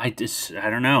I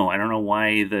don't know. I don't know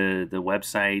why the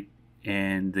website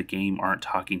and the game aren't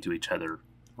talking to each other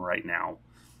right now.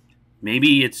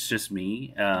 Maybe it's just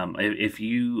me. If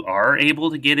you are able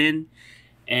to get in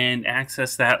and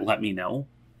access that, let me know.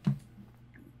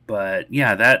 But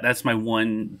yeah, that's my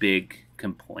one big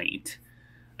complaint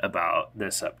about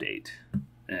this update.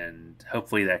 And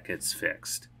hopefully that gets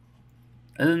fixed.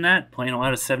 Other than that, playing a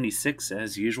lot of 76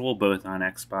 as usual, both on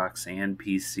Xbox and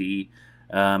PC.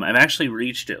 I've actually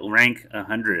reached rank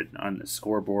 100 on the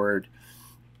scoreboard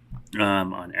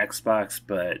on Xbox,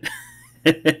 but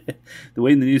the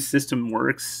way the new system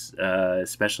works,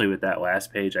 especially with that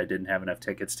last page, I didn't have enough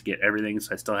tickets to get everything,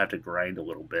 so I still have to grind a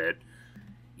little bit.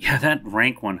 Yeah, that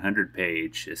rank 100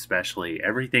 page, especially,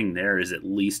 everything there is at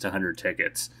least 100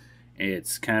 tickets.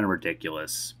 It's kind of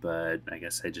ridiculous, but I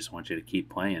guess I just want you to keep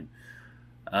playing.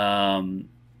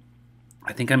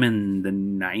 I think I'm in the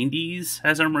 90s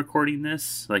as I'm recording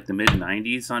this, like the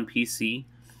mid-90s on PC.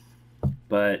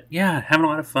 But yeah, having a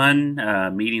lot of fun,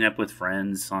 meeting up with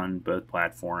friends on both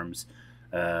platforms.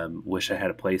 Wish I had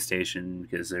a PlayStation,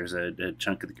 because there's a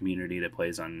chunk of the community that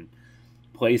plays on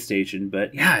PlayStation.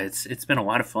 But yeah, it's been a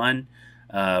lot of fun.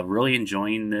 Really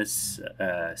enjoying this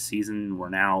season. We're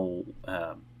now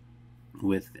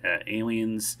with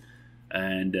Aliens.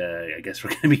 And I guess we're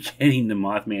going to be getting the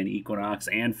Mothman Equinox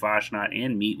and Foshnot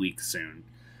and Meat Week soon.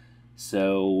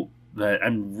 So, but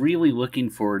I'm really looking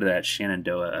forward to that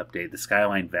Shenandoah update, the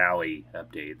Skyline Valley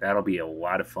update. That'll be a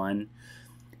lot of fun.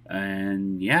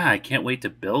 And yeah, I can't wait to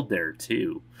build there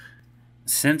too.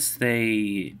 Since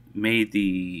they made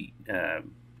the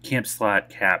camp slot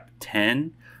cap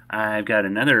 10, I've got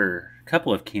another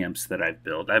couple of camps that I've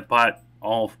built. I've bought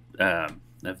all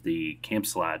of the camp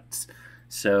slots.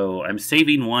 So I'm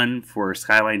saving one for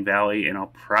Skyline Valley, and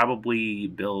I'll probably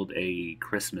build a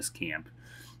Christmas camp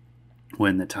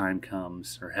when the time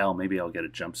comes. Or hell, maybe I'll get a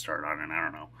jump start on it. I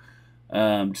don't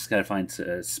know. Just got to find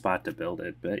a spot to build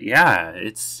it. But yeah,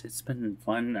 it's been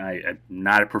fun. I'm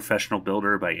not a professional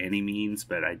builder by any means,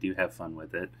 but I do have fun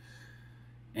with it.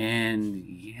 And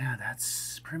yeah,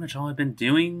 that's pretty much all I've been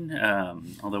doing.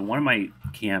 Although one of my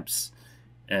camps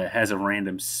has a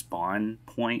random spawn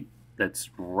point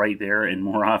that's right there, and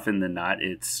more often than not,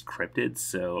 it's cryptids.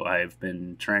 So I've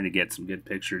been trying to get some good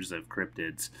pictures of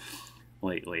cryptids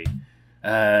lately.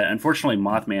 Unfortunately,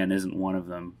 Mothman isn't one of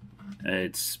them.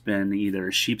 It's been either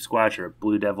a sheep squatch or a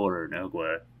blue devil or an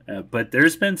ogwa. But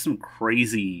there's been some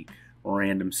crazy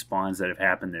random spawns that have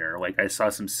happened there. Like I saw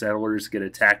some settlers get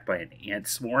attacked by an ant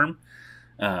swarm.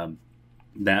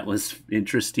 That was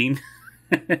interesting.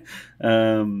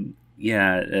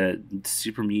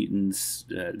 Super mutants.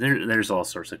 There's all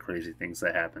sorts of crazy things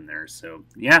that happen there. So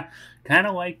yeah, kind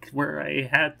of like where I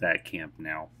had that camp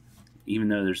now, even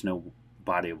though there's no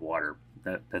body of water.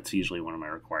 That's usually one of my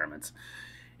requirements.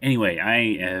 Anyway,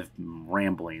 I have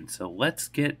rambling, so let's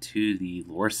get to the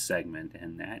lore segment,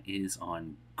 and that is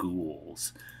on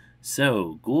ghouls.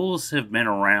 So, ghouls have been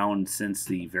around since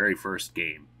the very first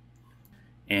game.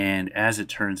 And as it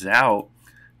turns out,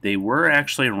 they were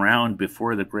actually around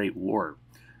before the Great War.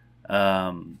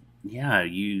 Here,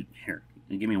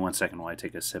 give me 1 second while I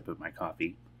take a sip of my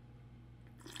coffee.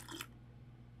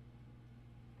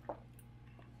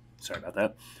 Sorry about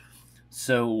that.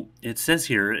 So it says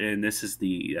here, and this is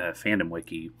the fandom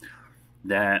wiki,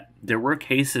 that there were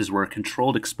cases where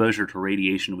controlled exposure to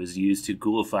radiation was used to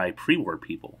ghoulify pre-war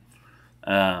people.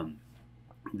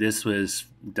 This was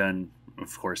done,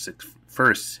 of course,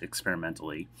 first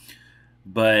experimentally,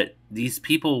 but these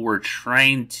people were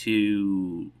trying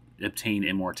to obtain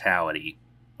immortality,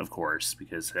 of course,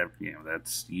 because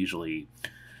that's usually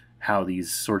how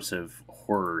these sorts of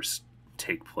horrors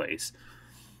take place.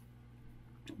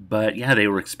 But yeah, they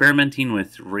were experimenting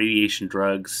with radiation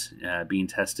drugs being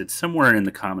tested somewhere in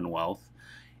the Commonwealth.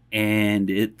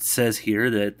 And it says here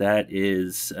that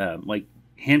is,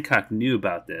 Hancock knew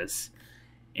about this.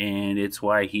 And it's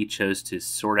why he chose to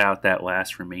sort out that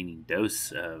last remaining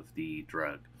dose of the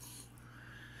drug.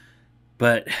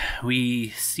 But we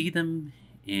see them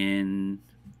in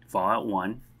Fallout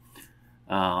 1.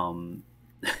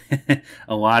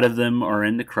 A lot of them are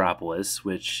in Necropolis,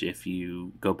 which if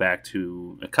you go back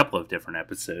to a couple of different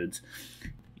episodes,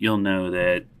 you'll know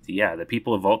that, the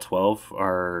people of Vault 12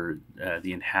 are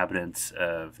the inhabitants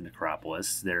of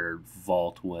Necropolis. Their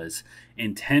vault was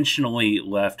intentionally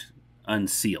left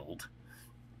unsealed.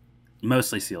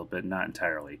 Mostly sealed, but not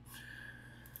entirely.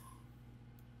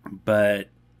 But,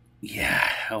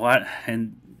 a lot,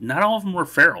 and not all of them were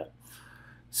feral.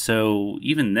 So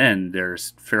even then,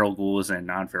 there's feral ghouls and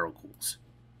non-feral ghouls.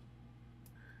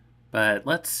 But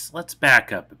let's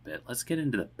back up a bit. Let's get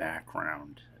into the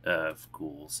background of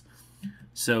ghouls.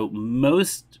 So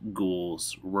most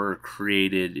ghouls were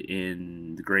created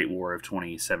in the Great War of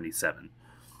 2077.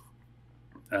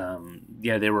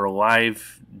 They were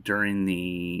alive during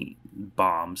the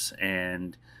bombs,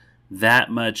 and that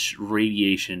much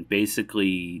radiation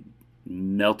basically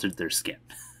melted their skin.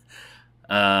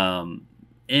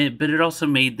 But it also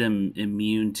made them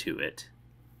immune to it,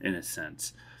 in a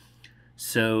sense.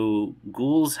 So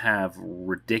ghouls have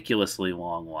ridiculously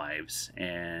long lives,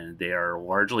 and they are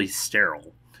largely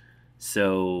sterile.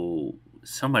 So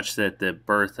much that the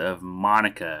birth of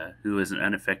Monica, who is an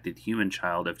unaffected human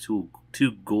child of two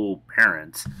ghoul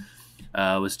parents,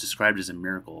 was described as a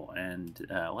miracle. And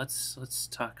let's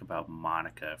talk about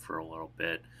Monica for a little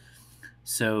bit.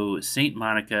 So Saint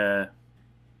Monica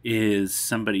is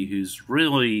somebody who's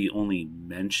really only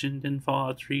mentioned in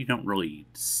Fallout 3. You don't really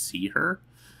see her,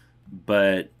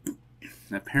 but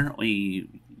apparently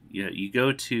you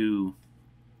go to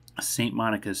St.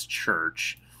 Monica's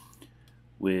Church,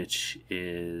 which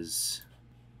is,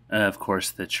 of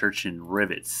course, the church in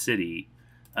Rivet City.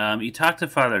 You talk to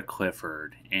Father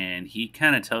Clifford, and he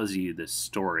kind of tells you the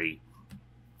story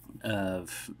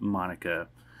of Monica,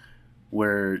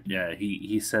 where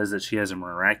he says that she has a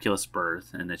miraculous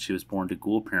birth and that she was born to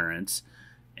ghoul parents,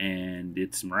 and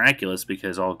it's miraculous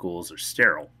because all ghouls are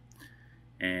sterile.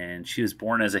 And she was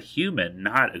born as a human,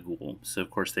 not a ghoul. So, of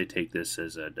course, they take this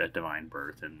as a divine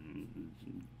birth and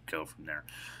go from there.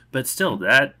 But still,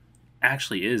 that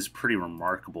actually is pretty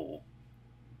remarkable,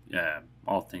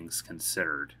 all things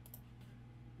considered.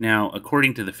 Now,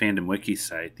 according to the Fandom Wiki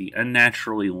site, the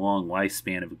unnaturally long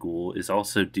lifespan of a ghoul is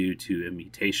also due to a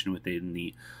mutation within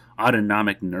the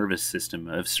autonomic nervous system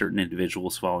of certain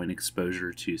individuals following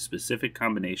exposure to specific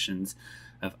combinations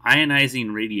of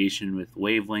ionizing radiation with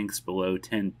wavelengths below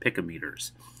 10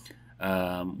 picometers,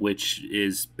 which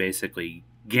is basically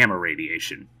gamma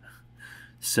radiation.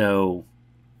 So,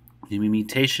 the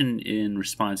mutation in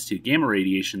response to gamma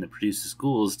radiation that produces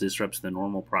ghouls disrupts the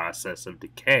normal process of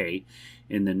decay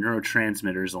in the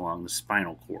neurotransmitters along the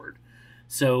spinal cord.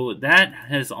 So that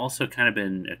has also kind of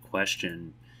been a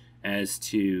question as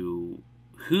to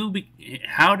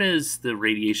how does the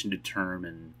radiation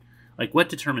determine, like what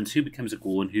determines who becomes a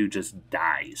ghoul and who just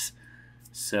dies.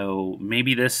 So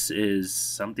maybe this is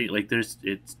something like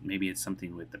maybe it's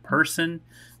something with the person,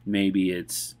 maybe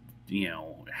it's, you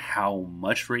know, how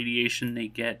much radiation they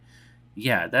get.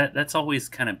 Yeah, that's always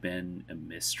kind of been a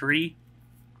mystery.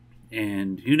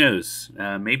 And who knows?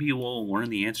 Maybe we'll learn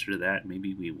the answer to that.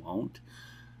 Maybe we won't.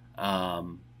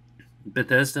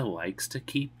 Bethesda likes to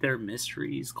keep their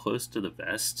mysteries close to the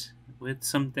vest with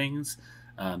some things.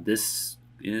 This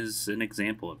is an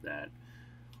example of that.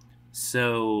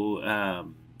 So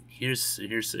here's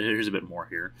a bit more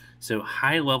here. So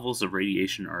high levels of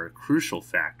radiation are a crucial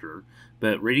factor,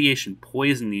 but radiation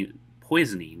poisoning,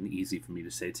 easy for me to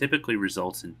say, typically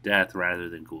results in death rather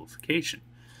than ghoulification.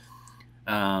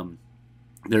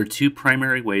 There are two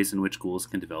primary ways in which ghouls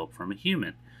can develop from a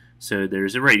human. So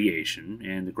there's irradiation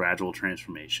and the gradual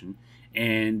transformation.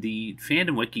 And the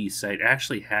Fandom Wiki site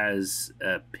actually has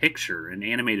a picture, an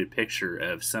animated picture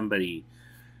of somebody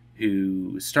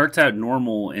who starts out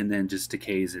normal and then just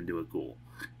decays into a ghoul.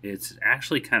 It's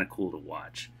actually kind of cool to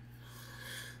watch.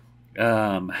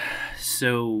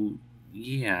 So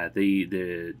yeah, they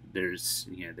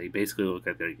basically look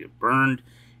like they get burned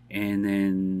and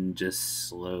then just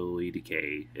slowly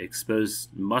decay. Exposed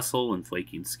muscle and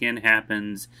flaking skin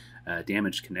happens.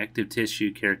 Damaged connective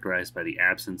tissue characterized by the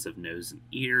absence of nose and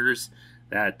ears.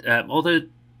 Although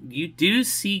you do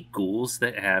see ghouls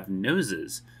that have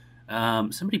noses.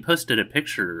 Somebody posted a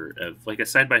picture of, like, a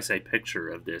side-by-side picture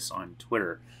of this on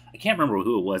Twitter. I can't remember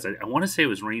who it was. I want to say it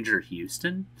was Ranger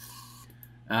Houston.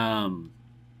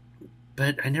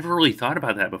 But I never really thought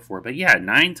about that before. But yeah,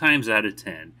 9 times out of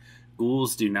 10,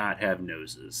 ghouls do not have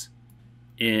noses.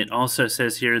 It also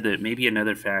says here that maybe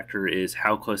another factor is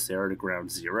how close they are to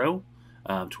ground zero,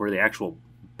 to where the actual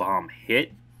bomb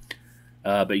hit.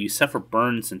 But you suffer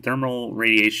burns and thermal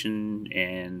radiation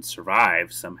and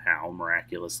survive somehow,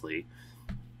 miraculously.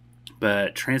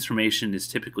 But transformation is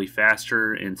typically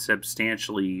faster and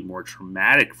substantially more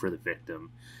traumatic for the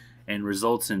victim, and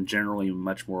results in generally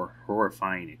much more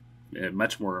horrifying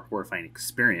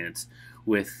experience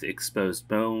with exposed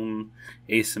bone,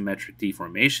 asymmetric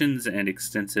deformations, and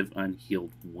extensive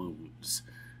unhealed wounds.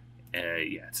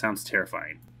 Yeah, it sounds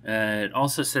terrifying. It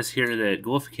also says here that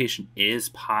ghoulification is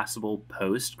possible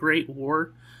post-Great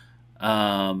War.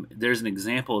 There's an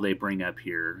example they bring up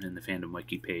here in the Fandom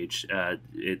Wiki page.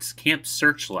 It's Camp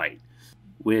Searchlight,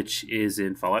 which is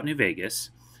in Fallout New Vegas.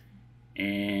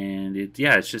 And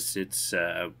it's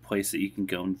a place that you can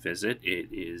go and visit. It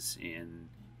is in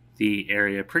the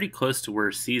area pretty close to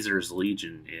where Caesar's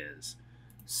Legion is.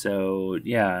 So,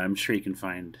 yeah, I'm sure you can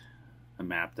find a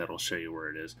map that'll show you where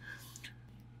it is.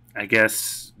 I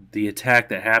guess the attack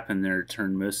that happened there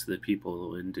turned most of the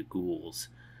people into ghouls.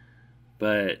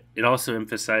 But it also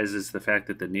emphasizes the fact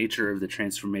that the nature of the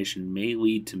transformation may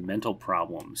lead to mental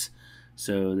problems.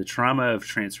 So the trauma of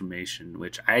transformation,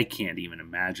 which I can't even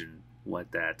imagine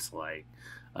what that's like,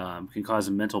 can cause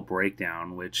a mental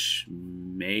breakdown, which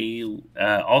may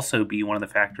also be one of the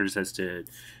factors as to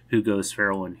who goes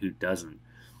feral and who doesn't.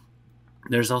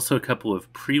 There's also a couple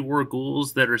of pre-war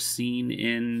ghouls that are seen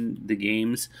in the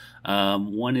games.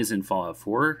 One is in Fallout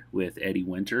 4 with Eddie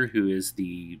Winter, who is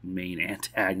the main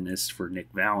antagonist for Nick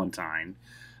Valentine.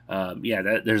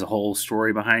 There's a whole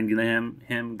story behind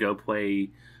him. Go play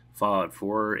Fallout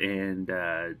 4, and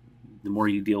the more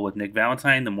you deal with Nick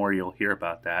Valentine, the more you'll hear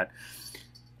about that.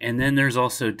 And then there's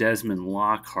also Desmond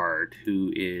Lockhart,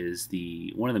 who is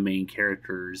one of the main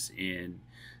characters in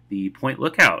the Point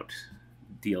Lookout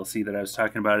DLC that I was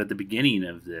talking about at the beginning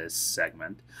of this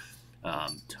segment.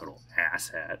 Total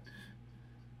asshat.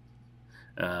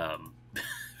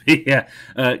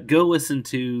 Go listen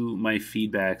to my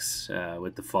feedbacks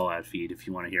with the Fallout feed if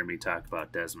you want to hear me talk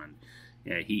about Desmond.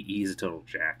 Yeah, he's a total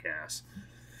jackass.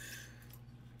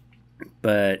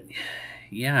 But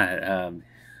yeah,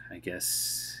 I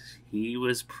guess he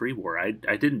was pre-war. I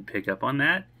didn't pick up on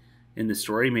that in the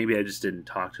story. Maybe I just didn't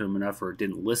talk to him enough or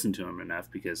didn't listen to him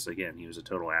enough because, again, he was a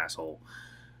total asshole.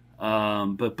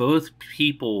 But both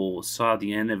people saw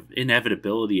the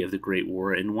inevitability of the Great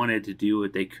War and wanted to do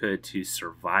what they could to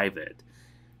survive it.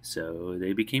 So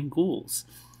they became ghouls.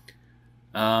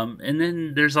 And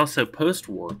then there's also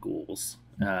post-war ghouls.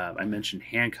 I mentioned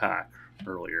Hancock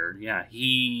earlier. Yeah,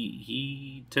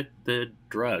 he took the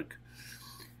drug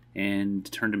and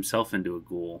turned himself into a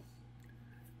ghoul.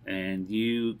 And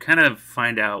you kind of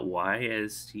find out why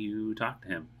as you talk to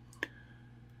him.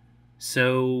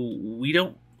 So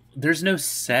there's no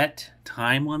set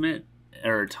time limit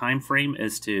or time frame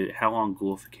as to how long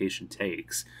ghoulification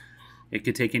takes. It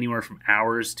could take anywhere from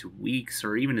hours to weeks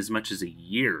or even as much as a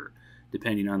year,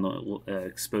 depending on the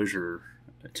exposure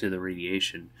to the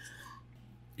radiation.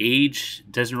 age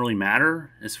doesn't really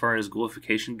matter as far as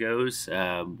ghoulification goes.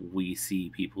 We see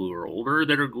people who are older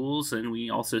that are ghouls, and we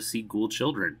also see ghoul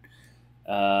children,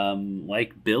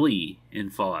 like Billy in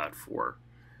Fallout 4.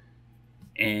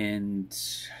 And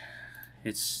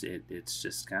it's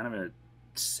just kind of a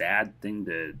sad thing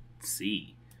to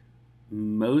see.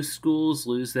 Most ghouls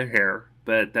lose their hair,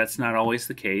 but that's not always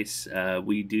the case.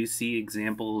 We do see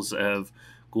examples of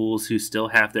ghouls who still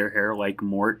have their hair, like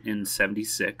Mort in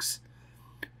 76.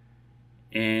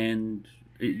 And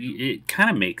it kind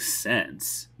of makes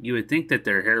sense. You would think that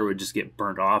their hair would just get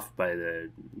burnt off by the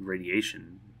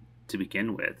radiation to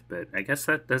begin with, but I guess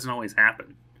that doesn't always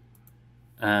happen.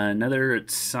 Another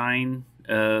sign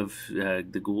of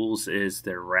the ghouls is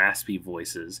their raspy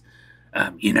voices.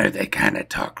 They kind of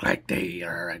talk like they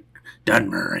are a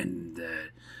Dunmer in the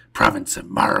province of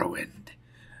Morrowind.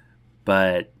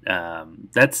 But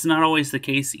that's not always the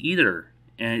case either.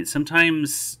 And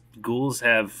sometimes ghouls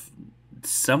have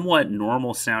somewhat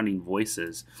normal sounding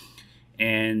voices.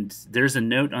 And there's a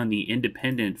note on the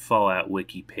independent Fallout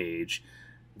wiki page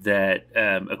that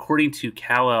according to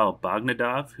Kal-El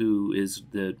Bogdanov, who is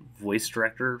the voice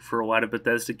director for a lot of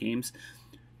Bethesda games,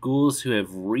 ghouls who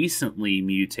have recently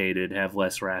mutated have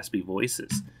less raspy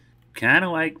voices. Kind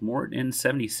of like Mort in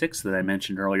 76 that I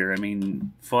mentioned earlier. I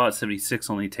mean, Fallout 76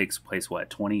 only takes place,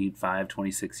 25,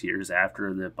 26 years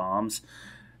after the bombs.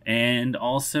 And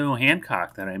also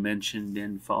Hancock that I mentioned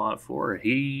in Fallout 4.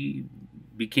 He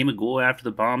became a ghoul after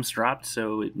the bombs dropped,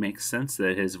 so it makes sense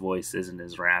that his voice isn't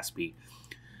as raspy.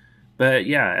 But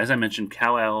yeah, as I mentioned,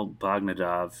 Kal-El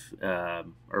Bogdanov,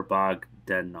 or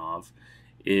Bogdanov,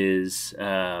 is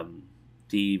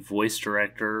the voice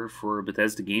director for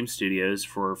Bethesda Game Studios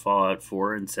for Fallout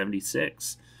 4 and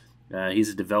 76. He's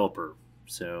a developer.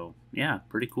 So, yeah,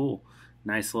 pretty cool.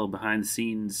 Nice little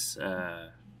behind-the-scenes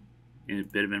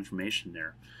bit of information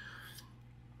there.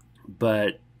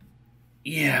 But,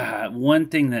 yeah, one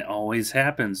thing that always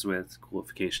happens with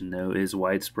ghoulification, though, is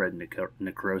widespread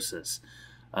necrosis.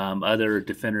 Other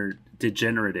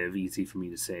degenerative, easy for me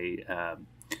to say,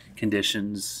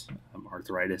 conditions,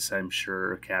 arthritis, I'm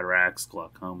sure, cataracts,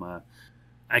 glaucoma.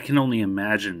 I can only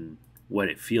imagine what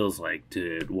it feels like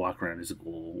to walk around as a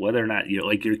ghoul, whether or not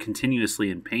you're continuously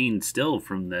in pain still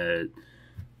from the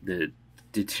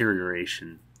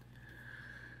deterioration.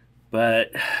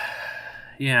 But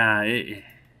yeah,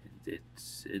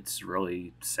 it's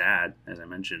really sad, as I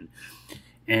mentioned.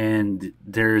 And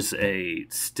there's a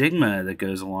stigma that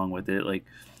goes along with it. Like,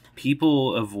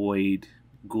 people avoid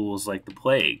ghouls like the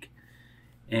plague.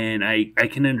 And I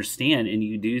can understand, and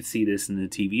you do see this in the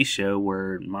TV show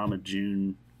where Mama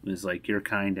June was like, "Your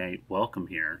kind ain't welcome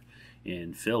here"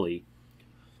 in Philly.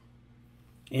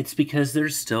 It's because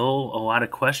there's still a lot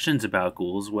of questions about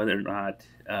ghouls, whether or not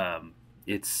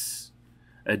it's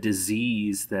a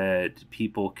disease that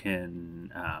people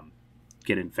can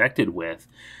get infected with.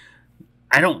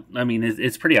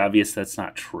 It's pretty obvious that's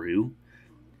not true,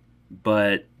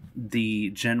 but the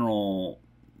general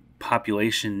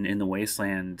population in the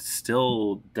wasteland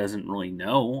still doesn't really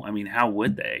know. I mean, how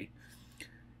would they?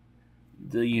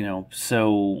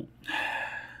 So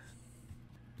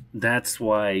that's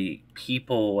why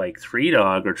people like Three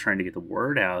Dog are trying to get the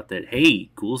word out that, hey,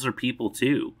 ghouls are people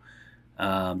too.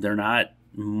 They're not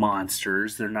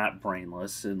monsters. They're not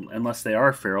brainless. And unless they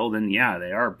are feral, then yeah,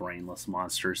 they are brainless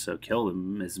monsters. So kill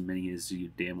them, as many as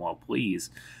you damn well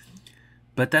please.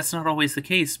 But that's not always the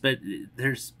case. But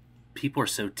people are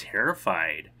so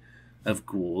terrified of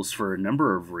ghouls for a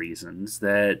number of reasons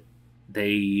that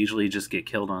they usually just get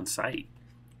killed on sight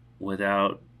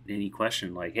without any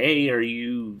question. Like, hey, are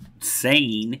you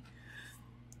sane?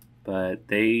 But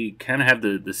they kind of have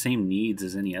the same needs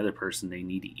as any other person. They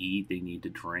need to eat. They need to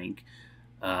drink.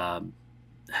 But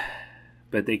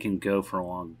they can go for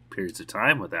long periods of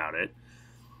time without it.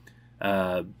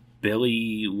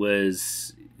 Billy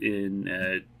was in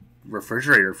a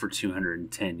refrigerator for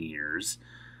 210 years.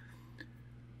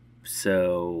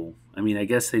 So, I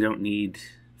guess they don't need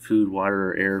food,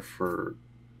 water, or air for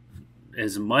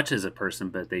as much as a person,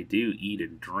 but they do eat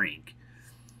and drink.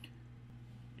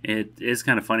 It is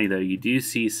kind of funny, though. You do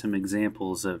see some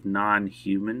examples of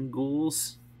non-human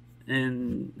ghouls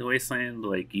in the Wasteland.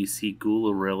 Like, you see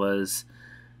ghoulorillas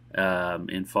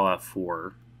in Fallout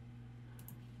 4.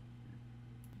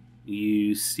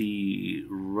 You see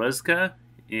Ruzga,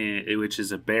 which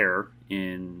is a bear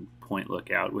in Point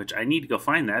Lookout, which I need to go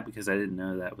find that because I didn't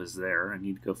know that was there. I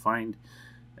need to go find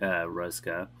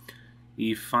Ruzga.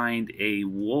 You find a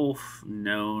wolf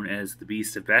known as the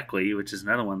Beast of Beckley, which is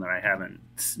another one that I haven't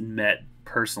met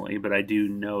personally, but I do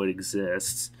know it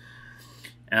exists.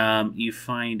 You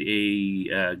find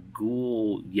a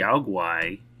ghoul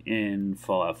Yaogwai in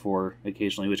Fallout 4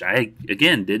 occasionally, which I,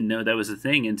 again, didn't know that was a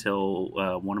thing until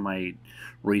one of my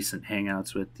recent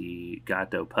hangouts with the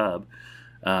Gato pub.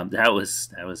 That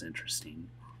was interesting.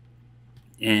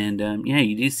 And yeah,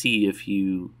 you do see a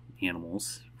few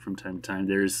animals from time to time.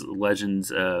 There's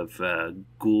legends of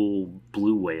ghoul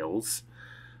blue whales.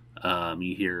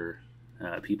 You hear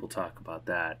people talk about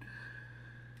that.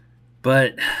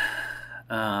 But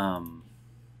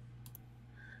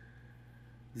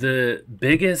the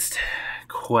biggest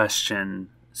question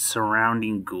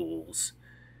surrounding ghouls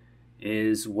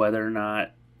is whether or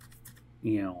not,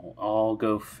 all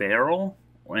go feral,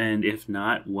 and if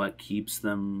not, what keeps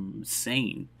them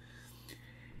sane.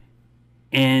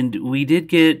 And we did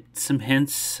get some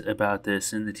hints about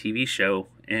this in the TV show,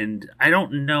 and I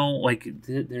don't know,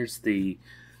 there's the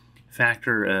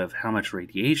factor of how much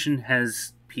radiation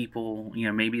has people,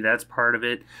 maybe that's part of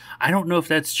it. I don't know if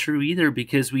that's true either,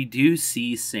 because we do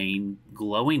see sane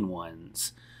glowing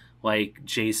ones like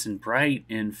Jason Bright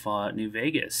in Fallout New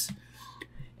Vegas.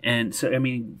 And so,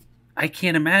 I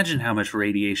can't imagine how much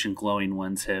radiation glowing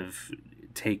ones have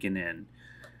taken in,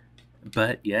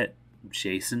 but yet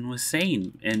Jason was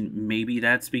sane, and maybe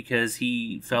that's because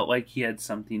he felt like he had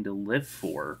something to live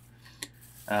for.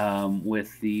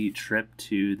 With the trip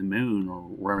to the moon, or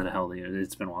wherever the hell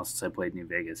it's been a while since I played New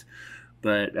Vegas,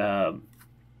 but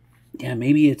yeah,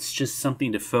 maybe it's just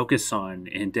something to focus on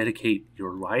and dedicate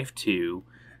your life to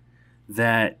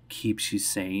that keeps you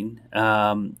sane.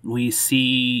 We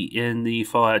see in the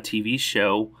Fallout TV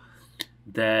show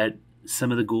that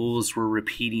some of the ghouls were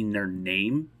repeating their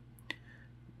name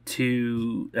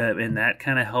and that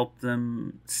kind of helped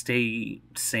them stay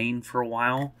sane for a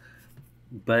while.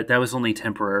 But that was only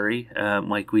temporary.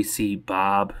 We see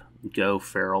Bob go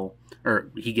feral, or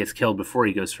he gets killed before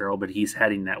he goes feral, but he's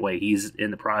heading that way. He's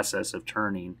in the process of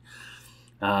turning.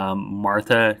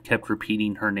 Martha kept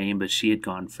repeating her name, but she had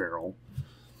gone feral.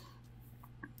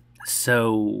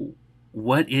 So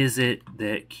what is it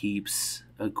that keeps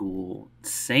a ghoul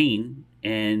sane?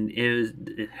 And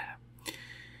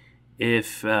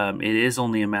if it is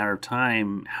only a matter of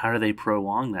time, how do they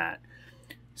prolong that?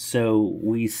 So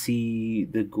we see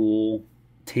the ghoul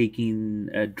taking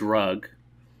a drug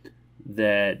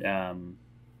that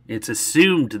it's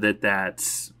assumed that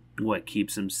that's what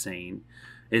keeps him sane.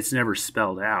 It's never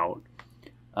spelled out.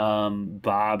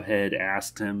 Bob had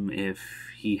asked him if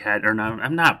he had, or no,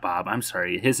 I'm not Bob. I'm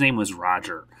sorry. His name was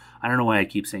Roger. I don't know why I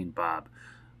keep saying Bob.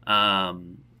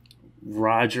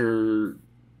 Roger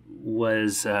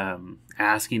was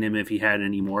asking him if he had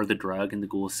any more of the drug, and the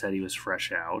ghoul said he was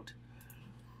fresh out.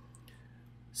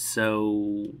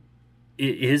 So,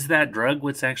 is that drug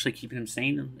what's actually keeping him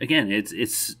sane? Again,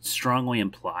 it's strongly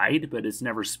implied, but it's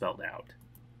never spelled out,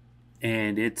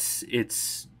 and it's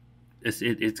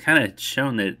kind of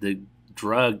shown that the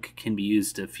drug can be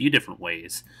used a few different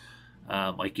ways.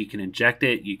 You can inject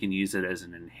it, you can use it as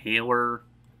an inhaler.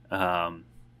 But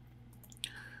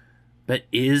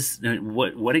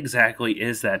what exactly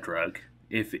is that drug?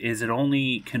 Is it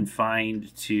only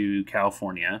confined to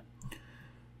California?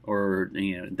 Or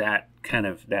that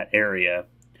area.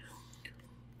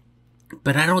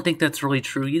 But I don't think that's really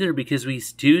true either, because we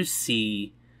do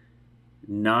see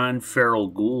non-feral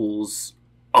ghouls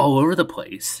all over the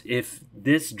place. If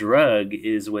this drug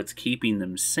is what's keeping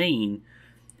them sane,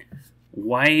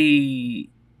 why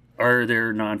are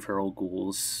there non-feral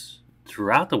ghouls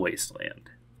throughout the wasteland?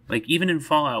 Even in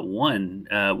Fallout 1,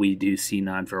 we do see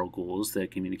non-feral ghouls that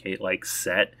communicate, like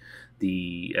Set,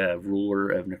 the ruler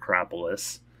of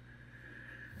Necropolis.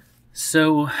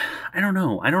 So, I don't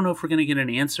know. I don't know if we're going to get an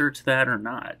answer to that or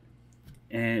not.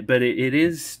 But it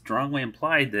is strongly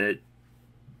implied that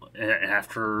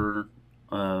after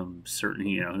certain,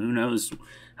 who knows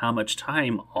how much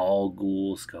time, all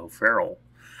ghouls go feral.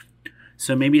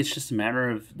 So maybe it's just a matter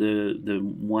of the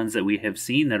ones that we have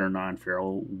seen that are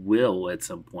non-feral will at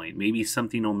some point. Maybe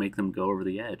something will make them go over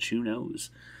the edge. Who knows?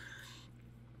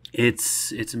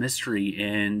 It's a mystery,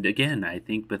 and again, I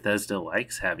think Bethesda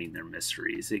likes having their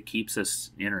mysteries. It keeps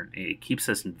us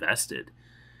invested,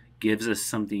 gives us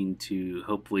something to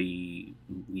hopefully,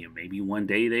 maybe one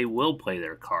day they will play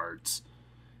their cards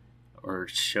or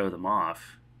show them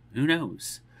off. Who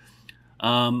knows?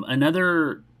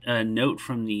 Another note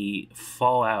from the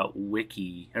Fallout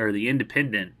wiki, or the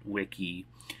independent wiki,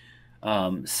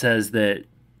 says that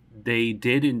they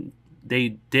did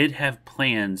have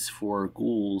plans for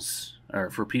ghouls, or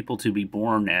for people to be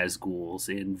born as ghouls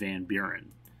in Van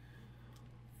Buren.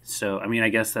 So, I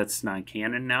guess that's not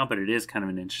canon now, but it is kind of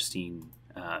an interesting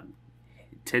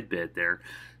tidbit there.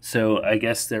 So, I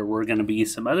guess there were going to be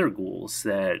some other ghouls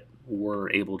that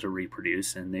were able to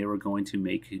reproduce, and they were going to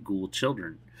make ghoul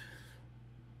children.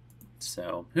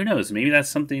 So who knows? Maybe that's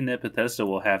something that Bethesda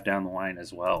will have down the line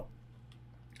as well.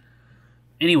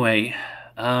 Anyway,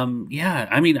 yeah,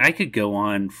 I mean, I could go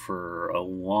on for a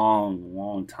long,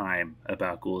 long time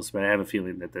about ghouls, but I have a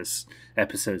feeling that this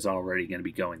episode is already going to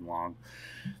be going long.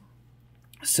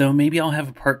 So maybe I'll have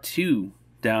a part 2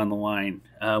 down the line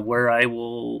where I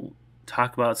will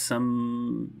talk about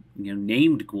some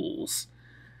named ghouls.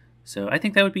 So I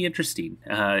think that would be interesting.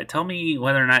 Tell me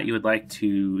whether or not you would like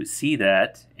to see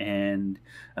that, and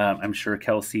I'm sure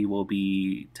Kelsey will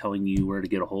be telling you where to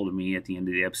get a hold of me at the end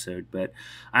of the episode. But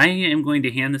I am going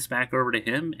to hand this back over to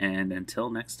him, and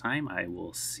until next time, I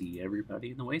will see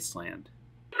everybody in the wasteland.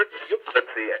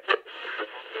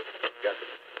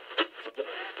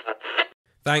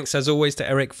 Thanks, as always, to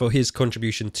Eric for his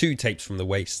contribution to Tapes from the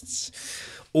Wastes.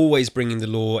 Always bringing the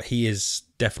lore. He is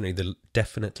definitely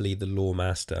the lore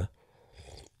master.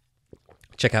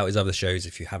 Check out his other shows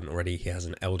if you haven't already. He has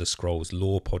an Elder Scrolls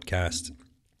lore podcast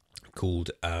called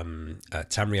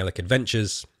Tamrielic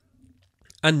Adventures,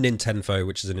 and Nintendo,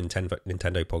 which is a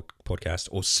Nintendo podcast,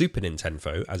 or Super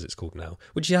Nintendo as it's called now,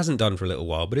 which he hasn't done for a little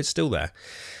while, but it's still there.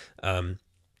 And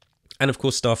of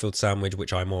course, Starfield Sandwich,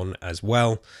 which I'm on as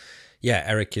well. Yeah,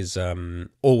 Eric is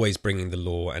always bringing the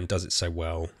lore and does it so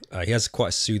well. He has quite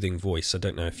a soothing voice. I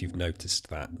don't know if you've noticed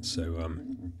that. So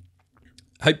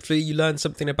hopefully you learned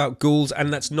something about ghouls,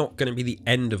 and that's not going to be the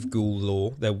end of Ghoul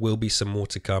Lore. There will be some more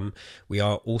to come. We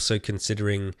are also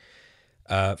considering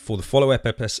for the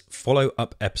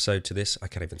follow-up episode to this. I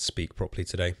can't even speak properly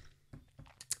today.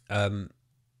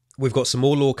 We've got some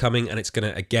more lore coming, and it's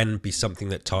going to, again, be something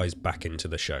that ties back into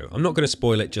the show. I'm not going to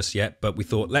spoil it just yet, but we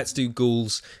thought, let's do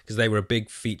ghouls, because they were a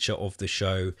big feature of the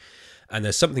show. And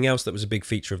there's something else that was a big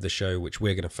feature of the show, which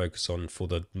we're going to focus on for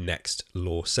the next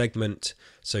lore segment.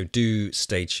 So do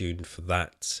stay tuned for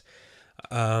that.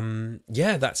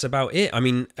 Yeah, that's about it. I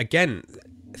mean, again,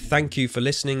 thank you for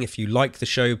listening. If you like the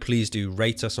show, please do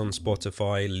rate us on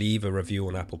Spotify, leave a review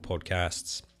on Apple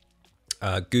Podcasts.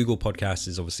 Google Podcasts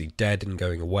is obviously dead and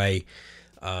going away.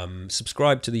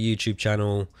 Subscribe to the YouTube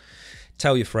channel.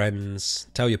 Tell your friends,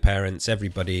 tell your parents,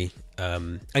 everybody.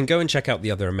 And go and check out the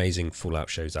other amazing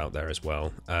Fallout shows out there as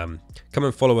well. Come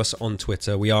and follow us on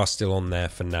Twitter. We are still on there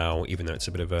for now, even though it's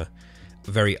a bit of a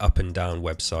very up and down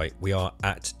website. We are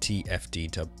at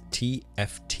TFTW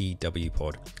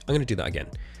Pod. I'm going to do that again.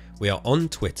 We are on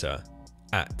Twitter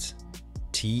at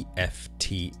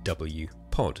TFTW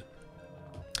Pod.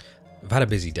 I've had a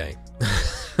busy day.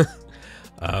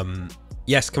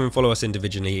 Yes, come and follow us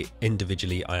individually.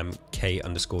 I am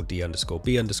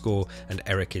K_D_B_, and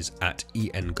Eric is at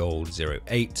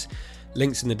ENGold08.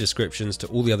 Links in the descriptions to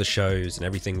all the other shows and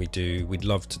everything we do. We'd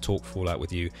love to talk Fallout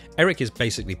with you. Eric is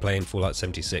basically playing Fallout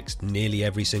 76 nearly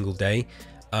every single day.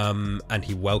 And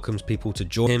he welcomes people to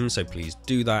join him, so please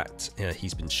do that.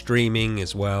 He's been streaming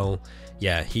as well.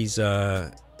 Yeah, he's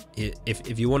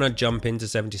if you want to jump into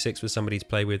 76 with somebody to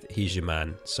play with, he's your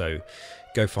man. So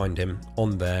go find him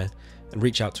on there and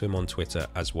reach out to him on Twitter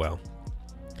as well.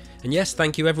 And yes,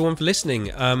 thank you everyone for listening.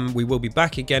 We will be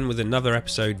back again with another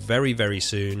episode very, very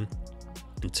soon.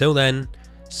 Until then,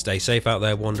 stay safe out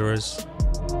there, Wanderers.